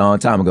did that a long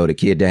time ago. The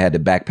kid that had the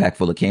backpack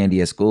full of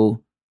candy at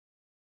school,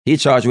 he'd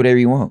charge whatever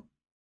you want.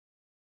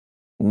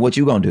 What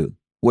you gonna do?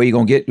 Where you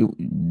gonna get?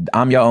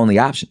 I'm your only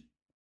option.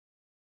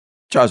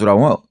 Charge what I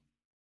want.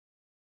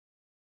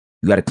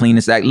 You got to clean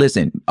this act.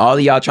 Listen, all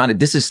of y'all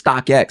this is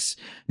StockX.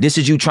 This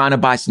is you trying to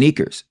buy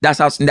sneakers. That's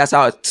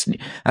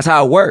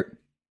how it worked.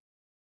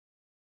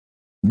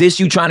 This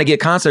you trying to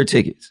get concert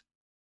tickets.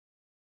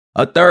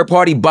 A third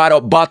party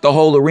bought the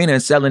whole arena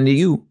and selling to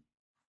you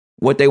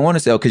what they want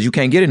to sell because you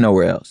can't get it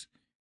nowhere else.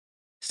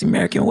 It's the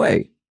American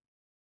way.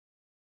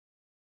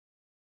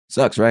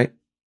 Sucks, right?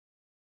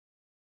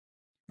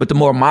 But the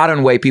more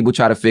modern way people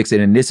try to fix it,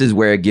 and this is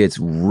where it gets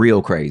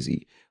real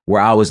crazy, where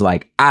I was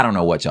like, I don't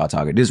know what y'all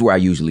talking. This is where I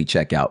usually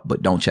check out,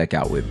 but don't check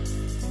out with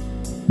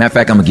me. Matter of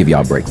fact, I'm going to give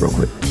y'all a break real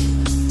quick.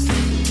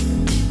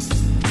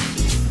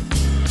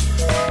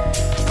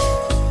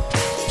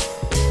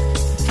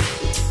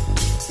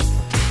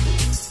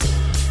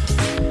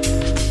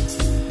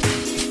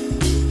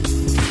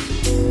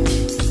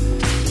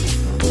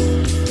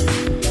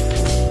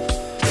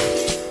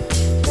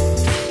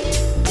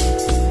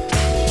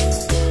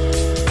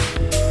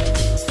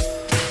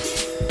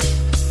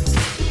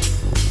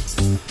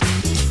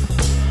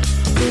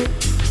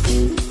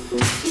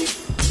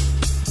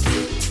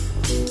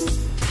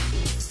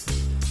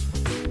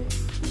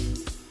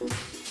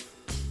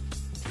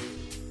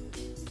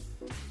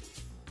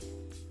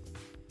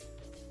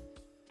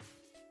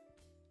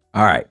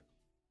 All right.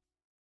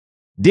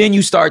 Then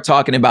you start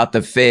talking about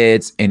the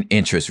feds and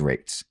interest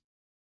rates.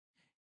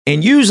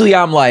 And usually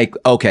I'm like,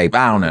 okay,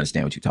 I don't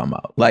understand what you're talking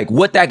about. Like,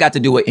 what that got to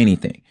do with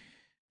anything?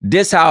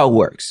 This how it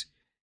works.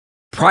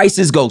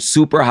 Prices go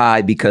super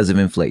high because of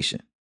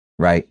inflation,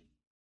 right?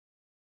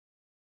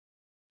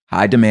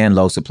 High demand,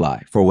 low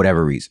supply for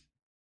whatever reason.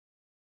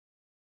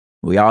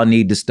 We all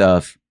need the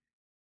stuff.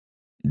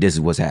 This is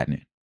what's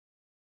happening.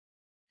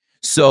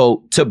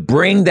 So to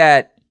bring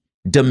that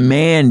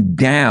demand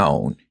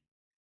down,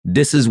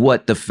 this is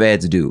what the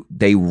feds do.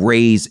 They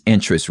raise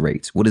interest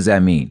rates. What does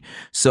that mean?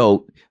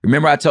 So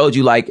remember I told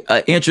you, like,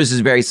 interest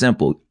is very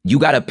simple. You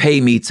got to pay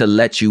me to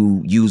let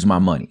you use my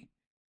money.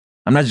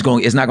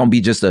 It's not going to be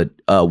just a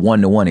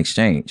one-to-one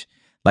exchange.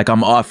 Like,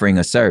 I'm offering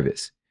a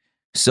service.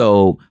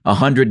 So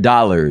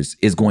 $100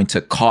 is going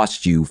to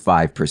cost you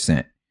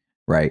 5%,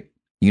 right?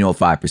 You know what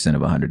 5%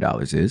 of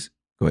 $100 is.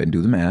 Go ahead and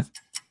do the math.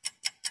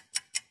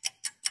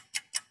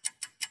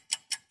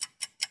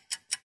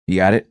 You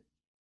got it?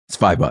 It's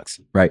 $5,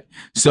 right?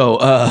 So,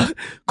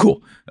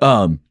 cool.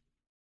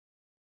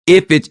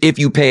 If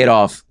you pay it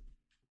off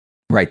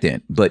right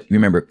then, but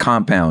remember,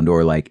 compound,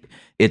 or like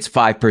it's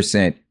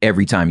 5%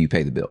 every time you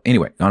pay the bill.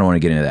 Anyway, I don't want to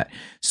get into that.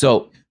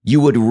 So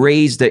you would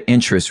raise the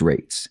interest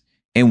rates.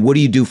 And what do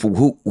you do for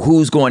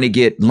who's going to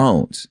get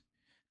loans?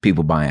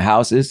 People buying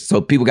houses. So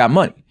people got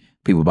money.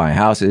 People buying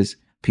houses,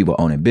 people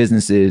owning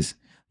businesses.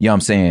 You know what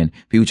I'm saying?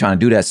 People trying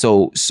to do that.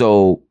 So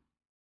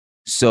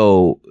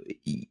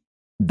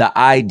the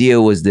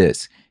idea was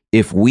this: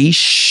 if we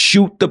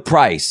shoot the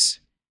price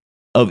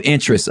of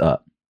interest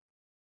up,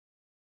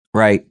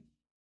 right?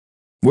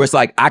 Where it's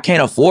like, I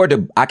can't afford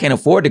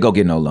to go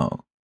get no loan.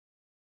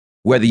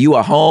 Whether you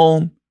a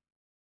home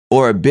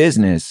or a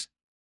business,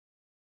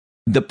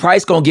 the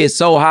price gonna get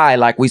so high,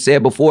 like we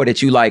said before,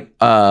 that you like,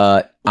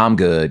 I'm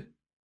good.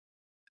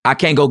 I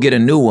can't go get a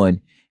new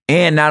one.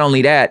 And not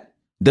only that,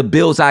 the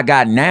bills I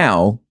got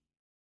now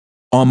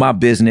on my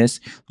business,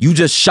 you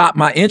just shot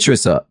my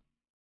interest up.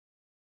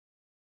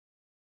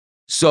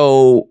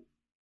 So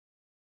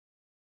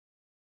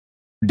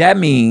that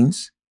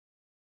means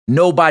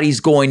nobody's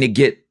going to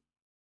get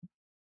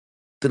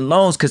the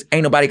loans because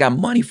ain't nobody got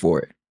money for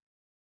it.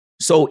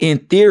 So in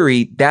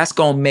theory, that's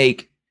going to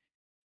make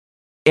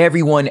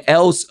everyone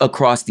else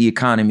across the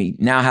economy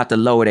now have to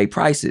lower their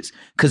prices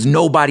because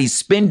nobody's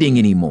spending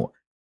anymore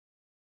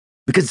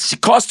because it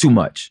costs too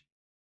much.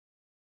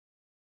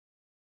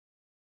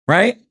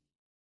 Right?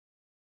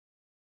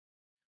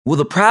 Well,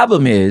 the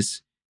problem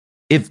is,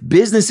 if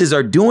businesses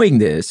are doing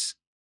this,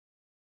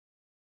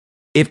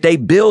 if their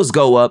bills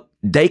go up,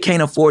 they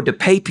can't afford to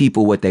pay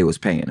people what they was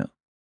paying them.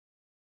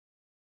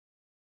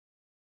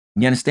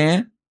 You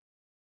understand?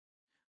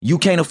 You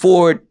can't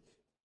afford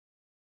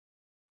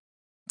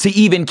to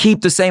even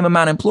keep the same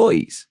amount of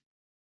employees.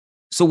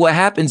 So what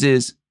happens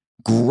is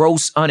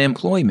gross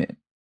unemployment.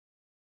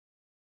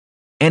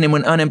 And then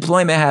when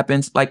unemployment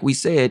happens, like we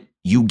said,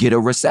 you get a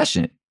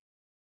recession.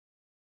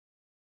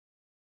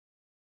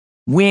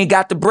 We ain't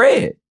got the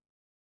bread.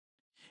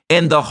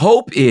 And the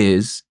hope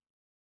is,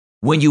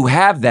 when you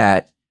have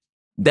that,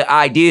 the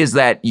idea is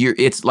that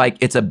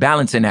it's a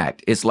balancing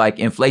act. It's like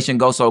inflation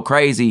goes so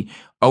crazy,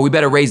 we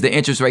better raise the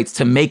interest rates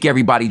to make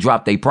everybody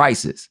drop their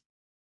prices.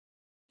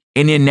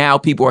 And then now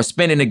people are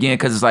spending again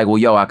because it's like,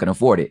 well, I can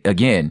afford it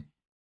again.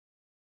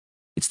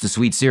 It's the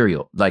sweet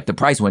cereal. Like, the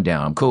price went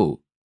down. I'm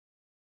cool.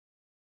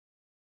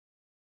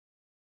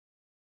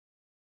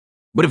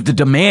 But if the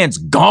demand's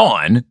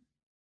gone,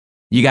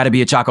 you got to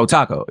be a Choco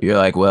Taco. You're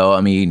like, well,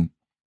 I mean,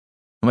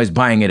 nobody's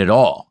buying it at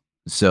all.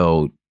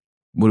 So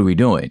what are we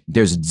doing?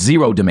 There's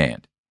zero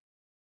demand,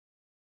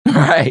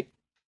 right?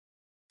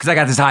 Because I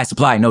got this high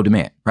supply, no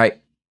demand,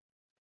 right?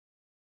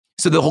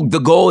 So the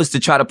goal is to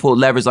try to pull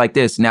levers like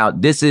this. Now,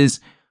 this is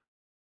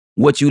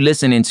what you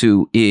listening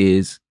to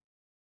is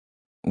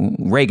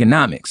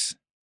Reaganomics.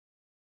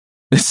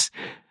 This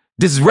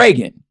is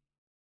Reagan.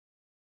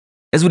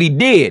 That's what he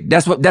did.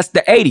 That's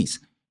the 80s.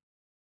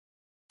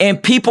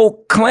 And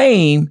people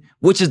claim,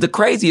 which is the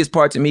craziest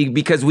part to me,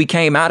 because we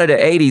came out of the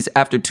 80s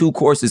after 2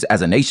 courses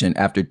as a nation,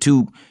 after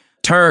 2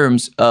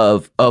 terms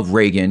of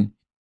Reagan.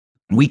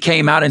 We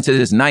came out into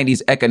this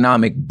 90s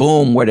economic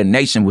boom where the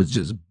nation was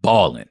just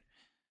balling.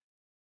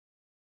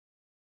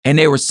 And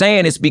they were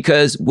saying it's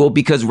because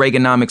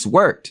Reaganomics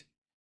worked.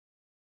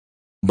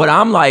 But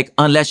I'm like,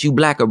 unless you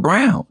black or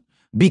brown,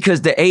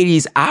 because the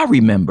 80s I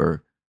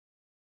remember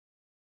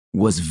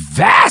was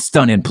vast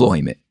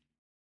unemployment.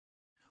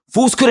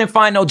 Fools couldn't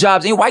find no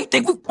jobs. And why you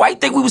think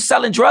we was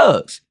selling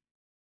drugs?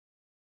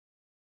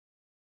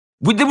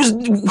 There was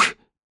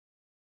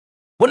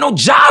no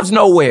jobs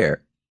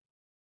nowhere.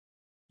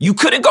 You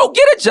couldn't go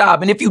get a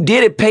job, and if you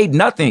did, it paid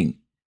nothing.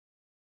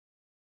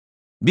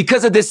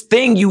 Because of this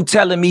thing you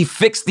telling me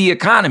fix the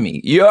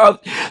economy.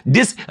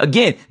 This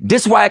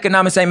why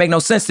economics ain't make no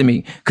sense to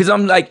me. Because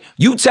I'm like,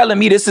 you telling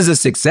me this is a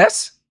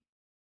success?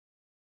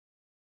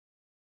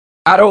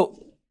 I don't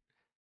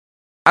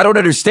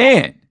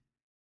understand.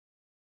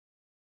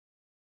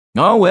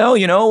 Oh,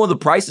 well, the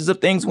prices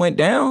of things went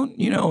down,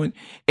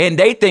 and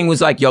they thing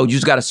was like, yo, you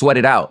just got to sweat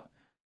it out.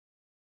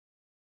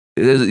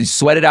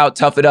 Sweat it out,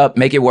 tough it up,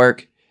 make it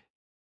work.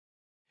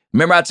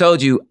 Remember I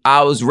told you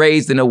I was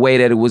raised in a way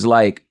that it was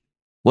like,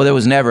 well, there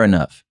was never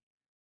enough.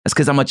 That's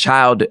because I'm a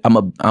child. I'm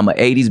a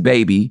 80s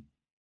baby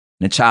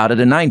and a child of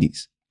the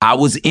 90s. I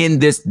was in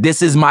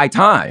this is my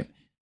time.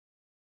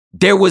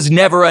 There was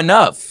never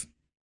enough.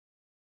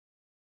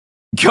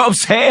 You know what I'm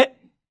saying?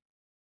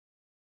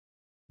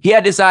 He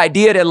had this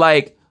idea that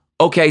like,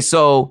 okay,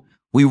 so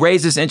we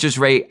raise this interest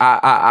rate.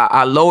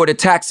 I lower the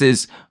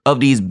taxes of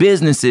these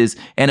businesses,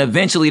 and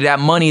eventually that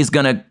money is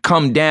going to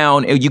come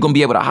down and you're going to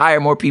be able to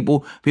hire more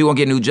people. People going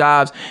to get new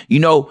jobs.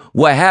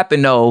 What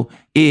happened though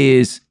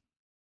is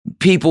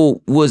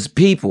people was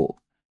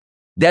people.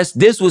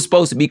 This was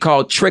supposed to be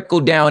called trickle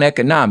down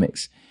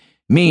economics,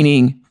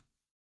 meaning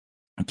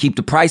keep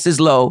the prices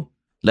low,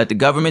 let the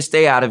government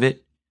stay out of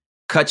it,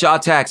 cut y'all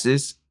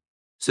taxes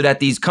so that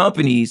these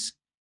companies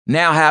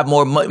now have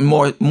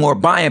more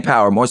buying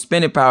power, more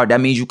spending power.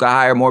 That means you can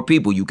hire more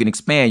people. You can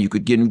expand. You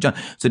could get new jobs.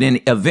 So then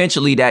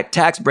eventually that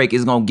tax break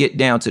is going to get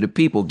down to the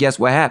people. Guess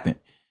what happened?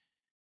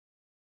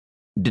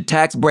 The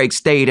tax break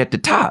stayed at the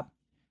top.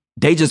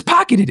 They just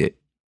pocketed it.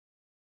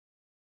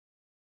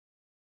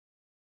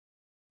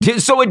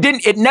 So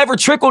it never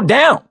trickled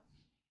down,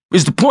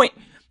 is the point,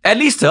 at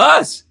least to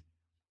us.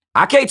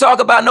 I can't talk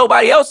about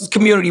nobody else's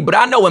community, but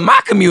I know in my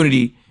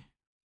community,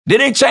 they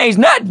didn't change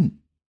nothing.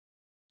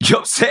 You know what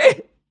I'm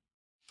saying?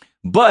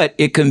 But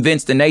it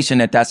convinced the nation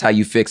that that's how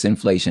you fix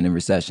inflation and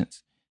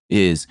recessions,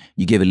 is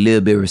you give a little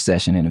bit of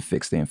recession and it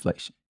fix the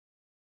inflation.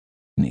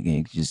 And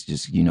again, just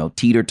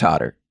teeter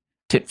totter,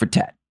 tit for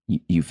tat.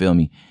 You feel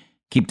me?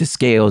 Keep the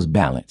scales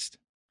balanced.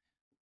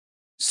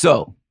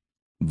 So,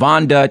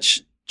 Von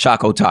Dutch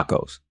Choco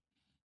Tacos.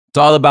 It's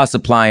all about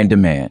supply and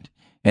demand.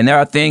 And there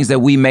are things that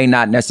we may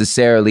not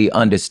necessarily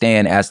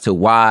understand as to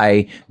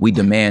why we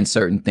demand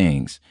certain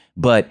things.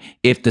 But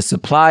if the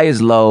supply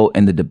is low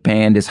and the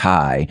demand is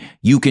high,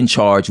 you can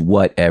charge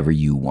whatever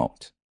you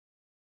want.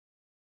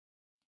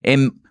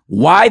 And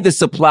why the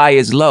supply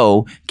is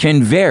low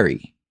can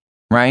vary,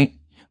 right?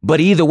 But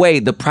either way,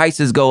 the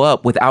prices go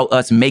up without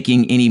us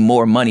making any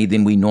more money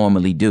than we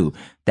normally do.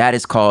 That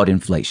is called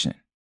inflation.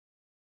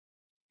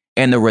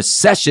 And the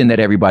recession that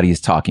everybody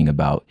is talking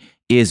about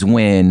is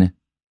when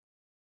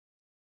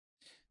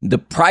the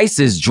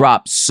prices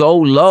drop so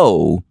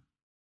low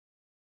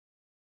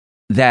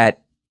that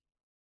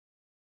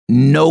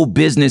no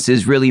business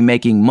is really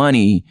making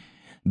money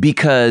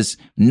because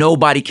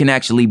nobody can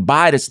actually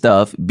buy the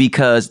stuff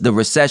because the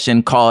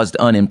recession caused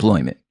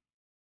unemployment.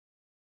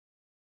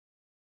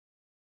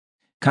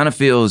 Kind of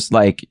feels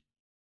like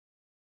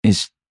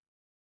it's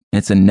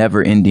a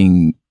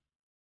never-ending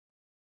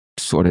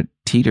sort of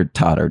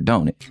teeter-totter,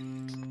 don't it?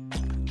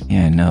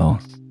 Yeah, no.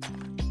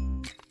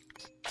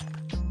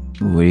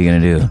 What are you gonna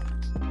do?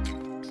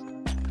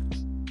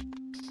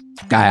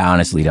 I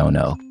honestly don't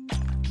know.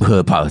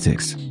 Hood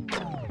politics.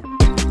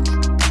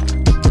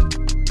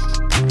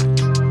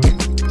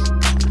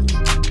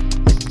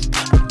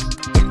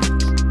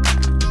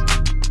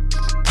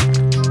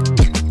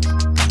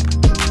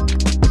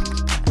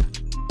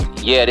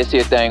 Yeah, this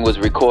here thing was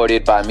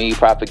recorded by me,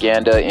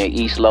 Propaganda, in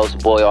East Los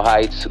Boyle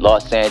Heights,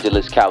 Los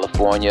Angeles,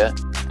 California.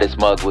 This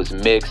mug was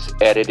mixed,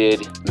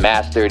 edited,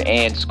 mastered,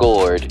 and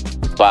scored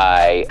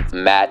by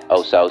Matt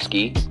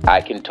Osowski.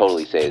 I can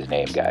totally say his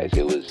name, guys.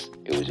 It was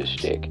a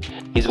shtick.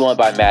 He's going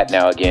by Matt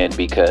now again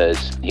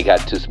because he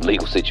got into some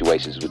legal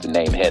situations with the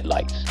name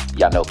Headlights.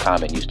 Y'all know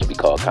Common used to be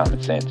called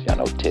Common Sense. Y'all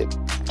know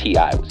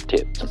T.I. was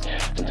Tip.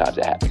 Sometimes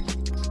it happens.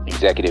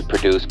 Executive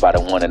produced by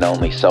the one and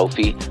only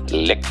Sophie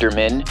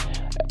Lichterman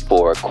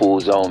for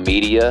Cool Zone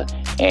Media,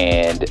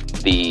 and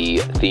the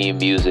theme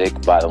music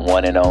by the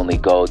one and only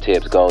Gold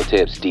Tips,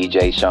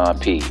 DJ Sean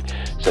P.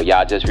 So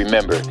y'all just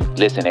remember,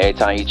 listen, every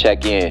time you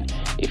check in,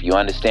 if you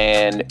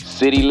understand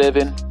city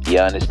living, you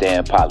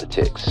understand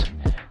politics.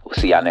 We'll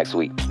see y'all next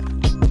week.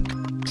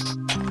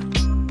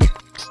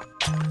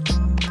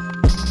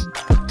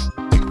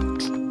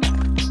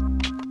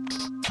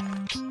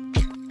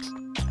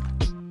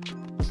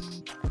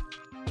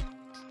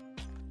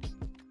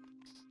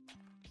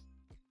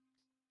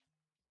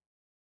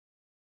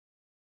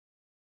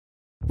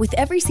 With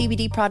every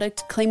CBD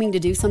product claiming to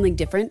do something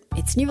different,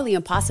 it's nearly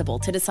impossible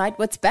to decide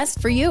what's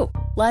best for you.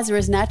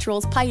 Lazarus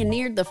Naturals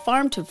pioneered the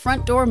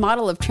farm-to-front-door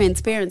model of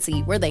transparency,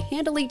 where they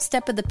handle each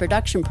step of the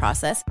production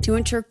process to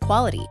ensure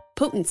quality,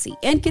 potency,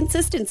 and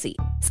consistency.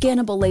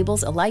 Scannable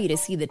labels allow you to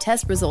see the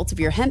test results of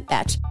your hemp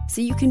batch, so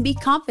you can be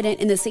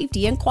confident in the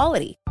safety and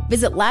quality.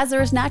 Visit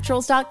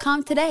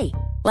LazarusNaturals.com today.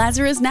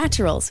 Lazarus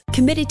Naturals,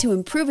 committed to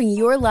improving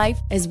your life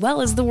as well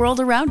as the world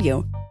around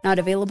you. Not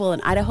available in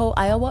Idaho,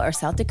 Iowa, or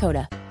South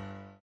Dakota.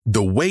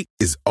 The wait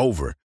is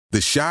over. The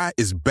Chi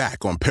is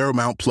back on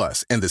Paramount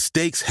Plus, and the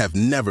stakes have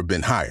never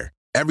been higher.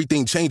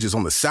 Everything changes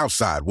on the South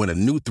Side when a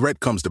new threat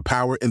comes to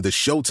power in the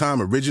Showtime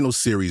original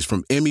series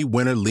from Emmy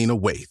winner Lena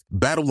Waithe.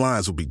 Battle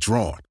lines will be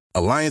drawn,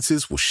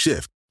 alliances will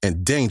shift,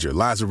 and danger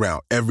lies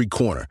around every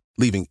corner,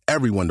 leaving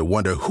everyone to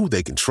wonder who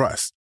they can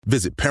trust.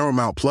 Visit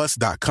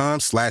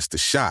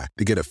ParamountPlus.com/The Chi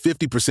to get a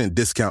 50%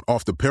 discount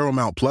off the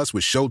Paramount Plus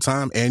with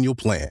Showtime annual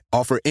plan.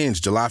 Offer ends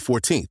July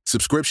 14th.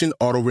 Subscription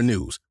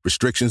auto-renews.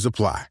 Restrictions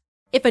apply.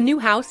 If a new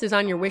house is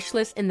on your wish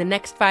list in the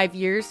next 5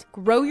 years,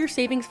 grow your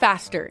savings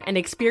faster and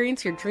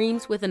experience your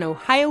dreams with an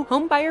Ohio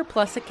Homebuyer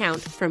Plus account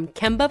from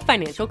Kemba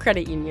Financial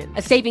Credit Union.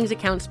 A savings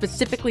account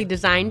specifically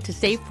designed to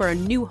save for a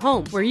new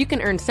home, where you can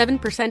earn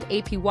 7%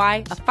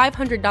 APY, a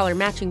 $500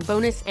 matching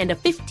bonus, and a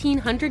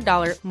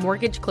 $1,500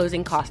 mortgage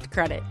closing cost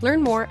credit.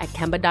 Learn more at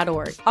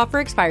Kemba.org. Offer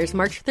expires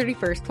March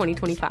 31st,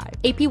 2025.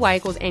 APY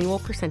equals annual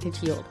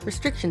percentage yield.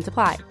 Restrictions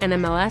apply.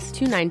 NMLS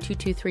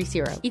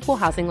 292230. Equal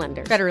housing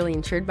lender. Federally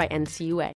insured by NCUA.